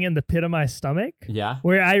feeling in the pit of my stomach. Yeah.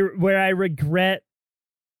 Where I regret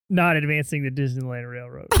not advancing the Disneyland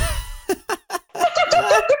Railroad.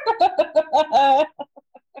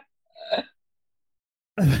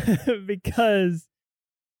 Because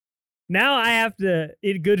now I have to,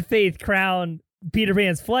 in good faith, crown Peter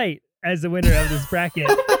Pan's flight as the winner of this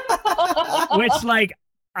bracket. Which, like,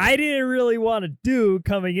 I didn't really want to do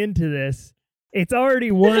coming into this. It's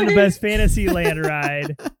already won the best Fantasyland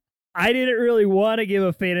ride. I didn't really want to give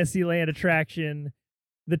a Fantasyland attraction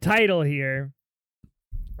the title here.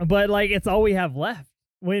 But, like, it's all we have left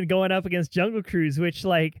when going up against Jungle Cruise, which,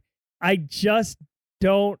 like, I just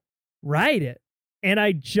don't ride it. And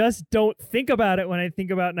I just don't think about it when I think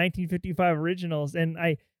about 1955 originals. And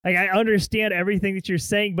Like, I understand everything that you're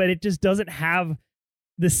saying, but it just doesn't have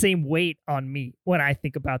the same weight on me when I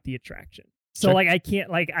think about the attraction. So Sure. like, I can't,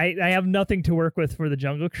 like, I have nothing to work with for the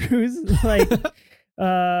Jungle Cruise. Like,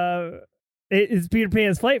 it's Peter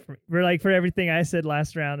Pan's flight for me. For everything I said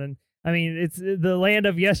last round. And I mean, it's the land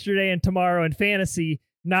of yesterday and tomorrow and fantasy,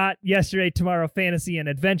 not yesterday, tomorrow, fantasy and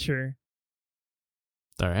adventure.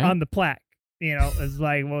 All right. On the plaque, is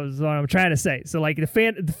like what I'm trying to say. So like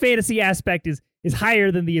the fantasy aspect is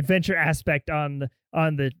higher than the adventure aspect on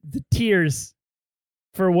the tiers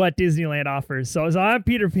for what Disneyland offers. So I'm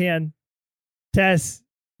Peter Pan. Tess,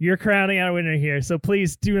 you're crowning our winner here. So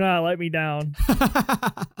please do not let me down.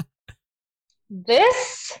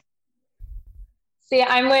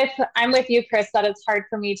 I'm with you, Chris, that it's hard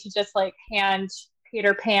for me to just like hand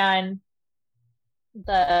Peter Pan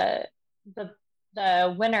the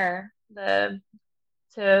winner,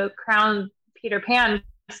 to crown Peter Pan,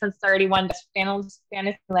 since they already won the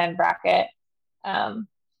Fantasyland bracket.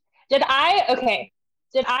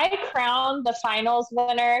 Did I crown the finals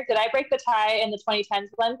winner? Did I break the tie in the 2010s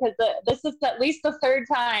one? Because this is at least the third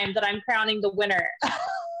time that I'm crowning the winner.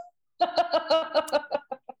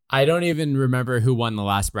 I don't even remember who won the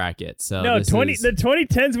last bracket. So no, the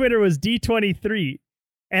 2010s winner was D23.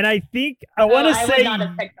 And I think I want to say, would not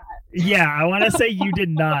have picked that. Yeah, I want to say you did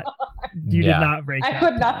not. You did not break that. I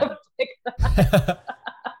would not have picked that.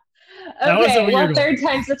 Okay, well, third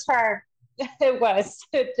time's the charm.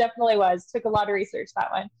 It definitely was. Took a lot of research, that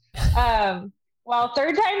one. Well,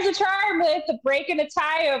 third time's the charm with the break and a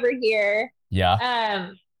tie over here.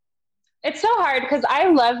 Yeah. It's so hard because I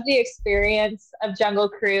love the experience of Jungle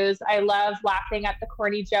Cruise. I love laughing at the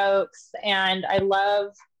corny jokes, and I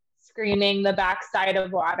love screaming the backside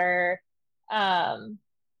of water. I'm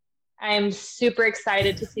super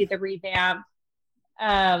excited to see the revamp.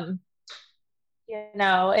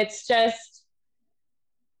 It's just,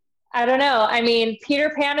 I don't know. I mean,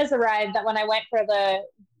 Peter Pan is a ride that when I went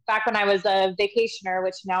back when I was a vacationer,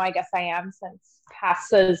 which now I guess I am, since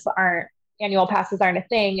annual passes aren't a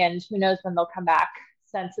thing, and who knows when they'll come back,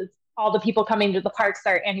 since it's all the people coming to the parks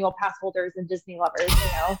are annual pass holders and Disney lovers,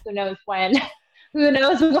 who knows when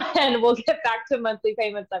we'll get back to monthly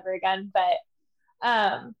payments ever again. But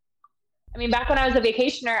I mean, back when I was a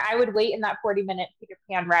vacationer, I would wait in that 40-minute Peter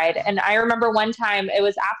Pan ride. And I remember one time, it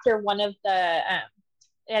was after one of the,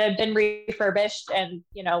 it had been refurbished, and,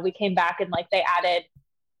 we came back and like they added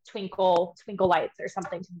twinkle lights or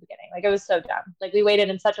something to the beginning. Like, it was so dumb. Like, we waited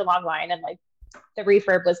in such a long line, and like the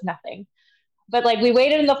refurb was nothing. But like, we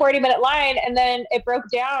waited in the 40-minute line, and then it broke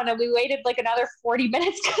down, and we waited like another 40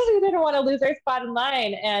 minutes because we didn't want to lose our spot in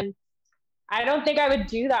line. And I don't think I would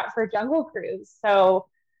do that for Jungle Cruise. So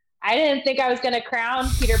I didn't think I was going to crown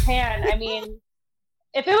Peter Pan. I mean,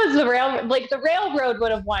 if it was the railroad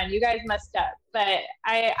would have won. You guys messed up. But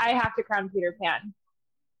I have to crown Peter Pan.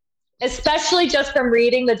 Especially just from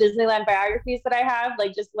reading the Disneyland biographies that I have,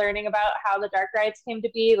 like just learning about how the dark rides came to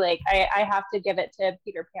be. Like, I have to give it to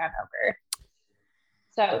Peter Pan over.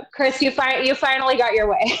 So, Chris, you finally got your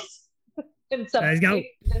way in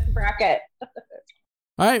this bracket.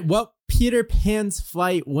 All right, well, Peter Pan's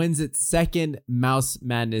flight wins its second Mouse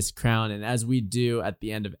Madness crown, and as we do at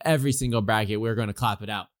the end of every single bracket, we're going to clap it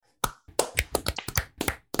out.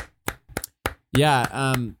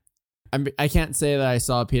 Yeah, I can't say that I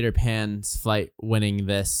saw Peter Pan's flight winning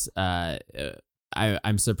this.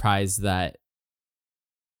 I'm surprised that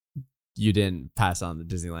you didn't pass on the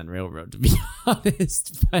Disneyland Railroad, to be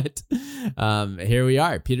honest. But here we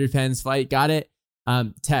are. Peter Pan's flight got it.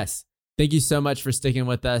 Tess, thank you so much for sticking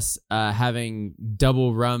with us, having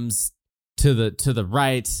double rums to the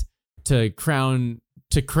right to crown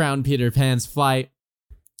Peter Pan's flight.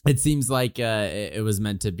 It seems like it was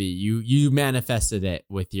meant to be. You manifested it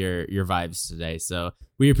with your vibes today. So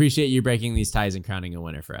we appreciate you breaking these ties and crowning a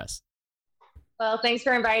winner for us. Well, thanks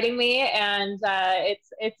for inviting me, and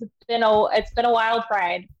it's been a wild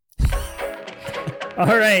ride.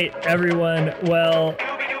 All right, everyone. Well,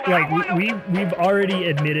 like we've already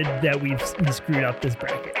admitted that we screwed up this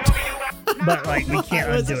bracket, but like we can't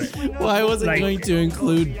undo it. Well, I wasn't going to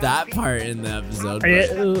include that part in the episode.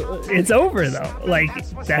 It's over though. Like,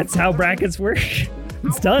 that's how brackets work.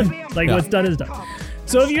 It's done. Like, what's done is done.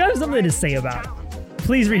 So if you have something to say about it,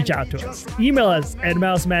 please reach out to us. Email us at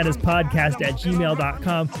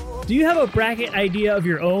mousemadnesspodcast@gmail.com. Do you have a bracket idea of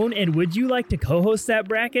your own, and would you like to co-host that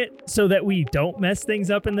bracket so that we don't mess things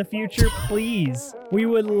up in the future? Please. We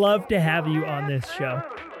would love to have you on this show.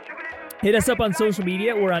 Hit us up on social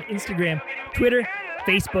media. We're on Instagram, Twitter,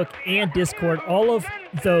 Facebook, and Discord. All of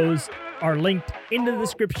those are linked in the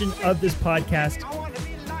description of this podcast.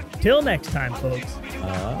 Till next time, folks.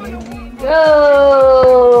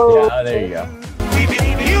 Go. Yeah, there you go.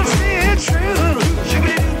 You see it true.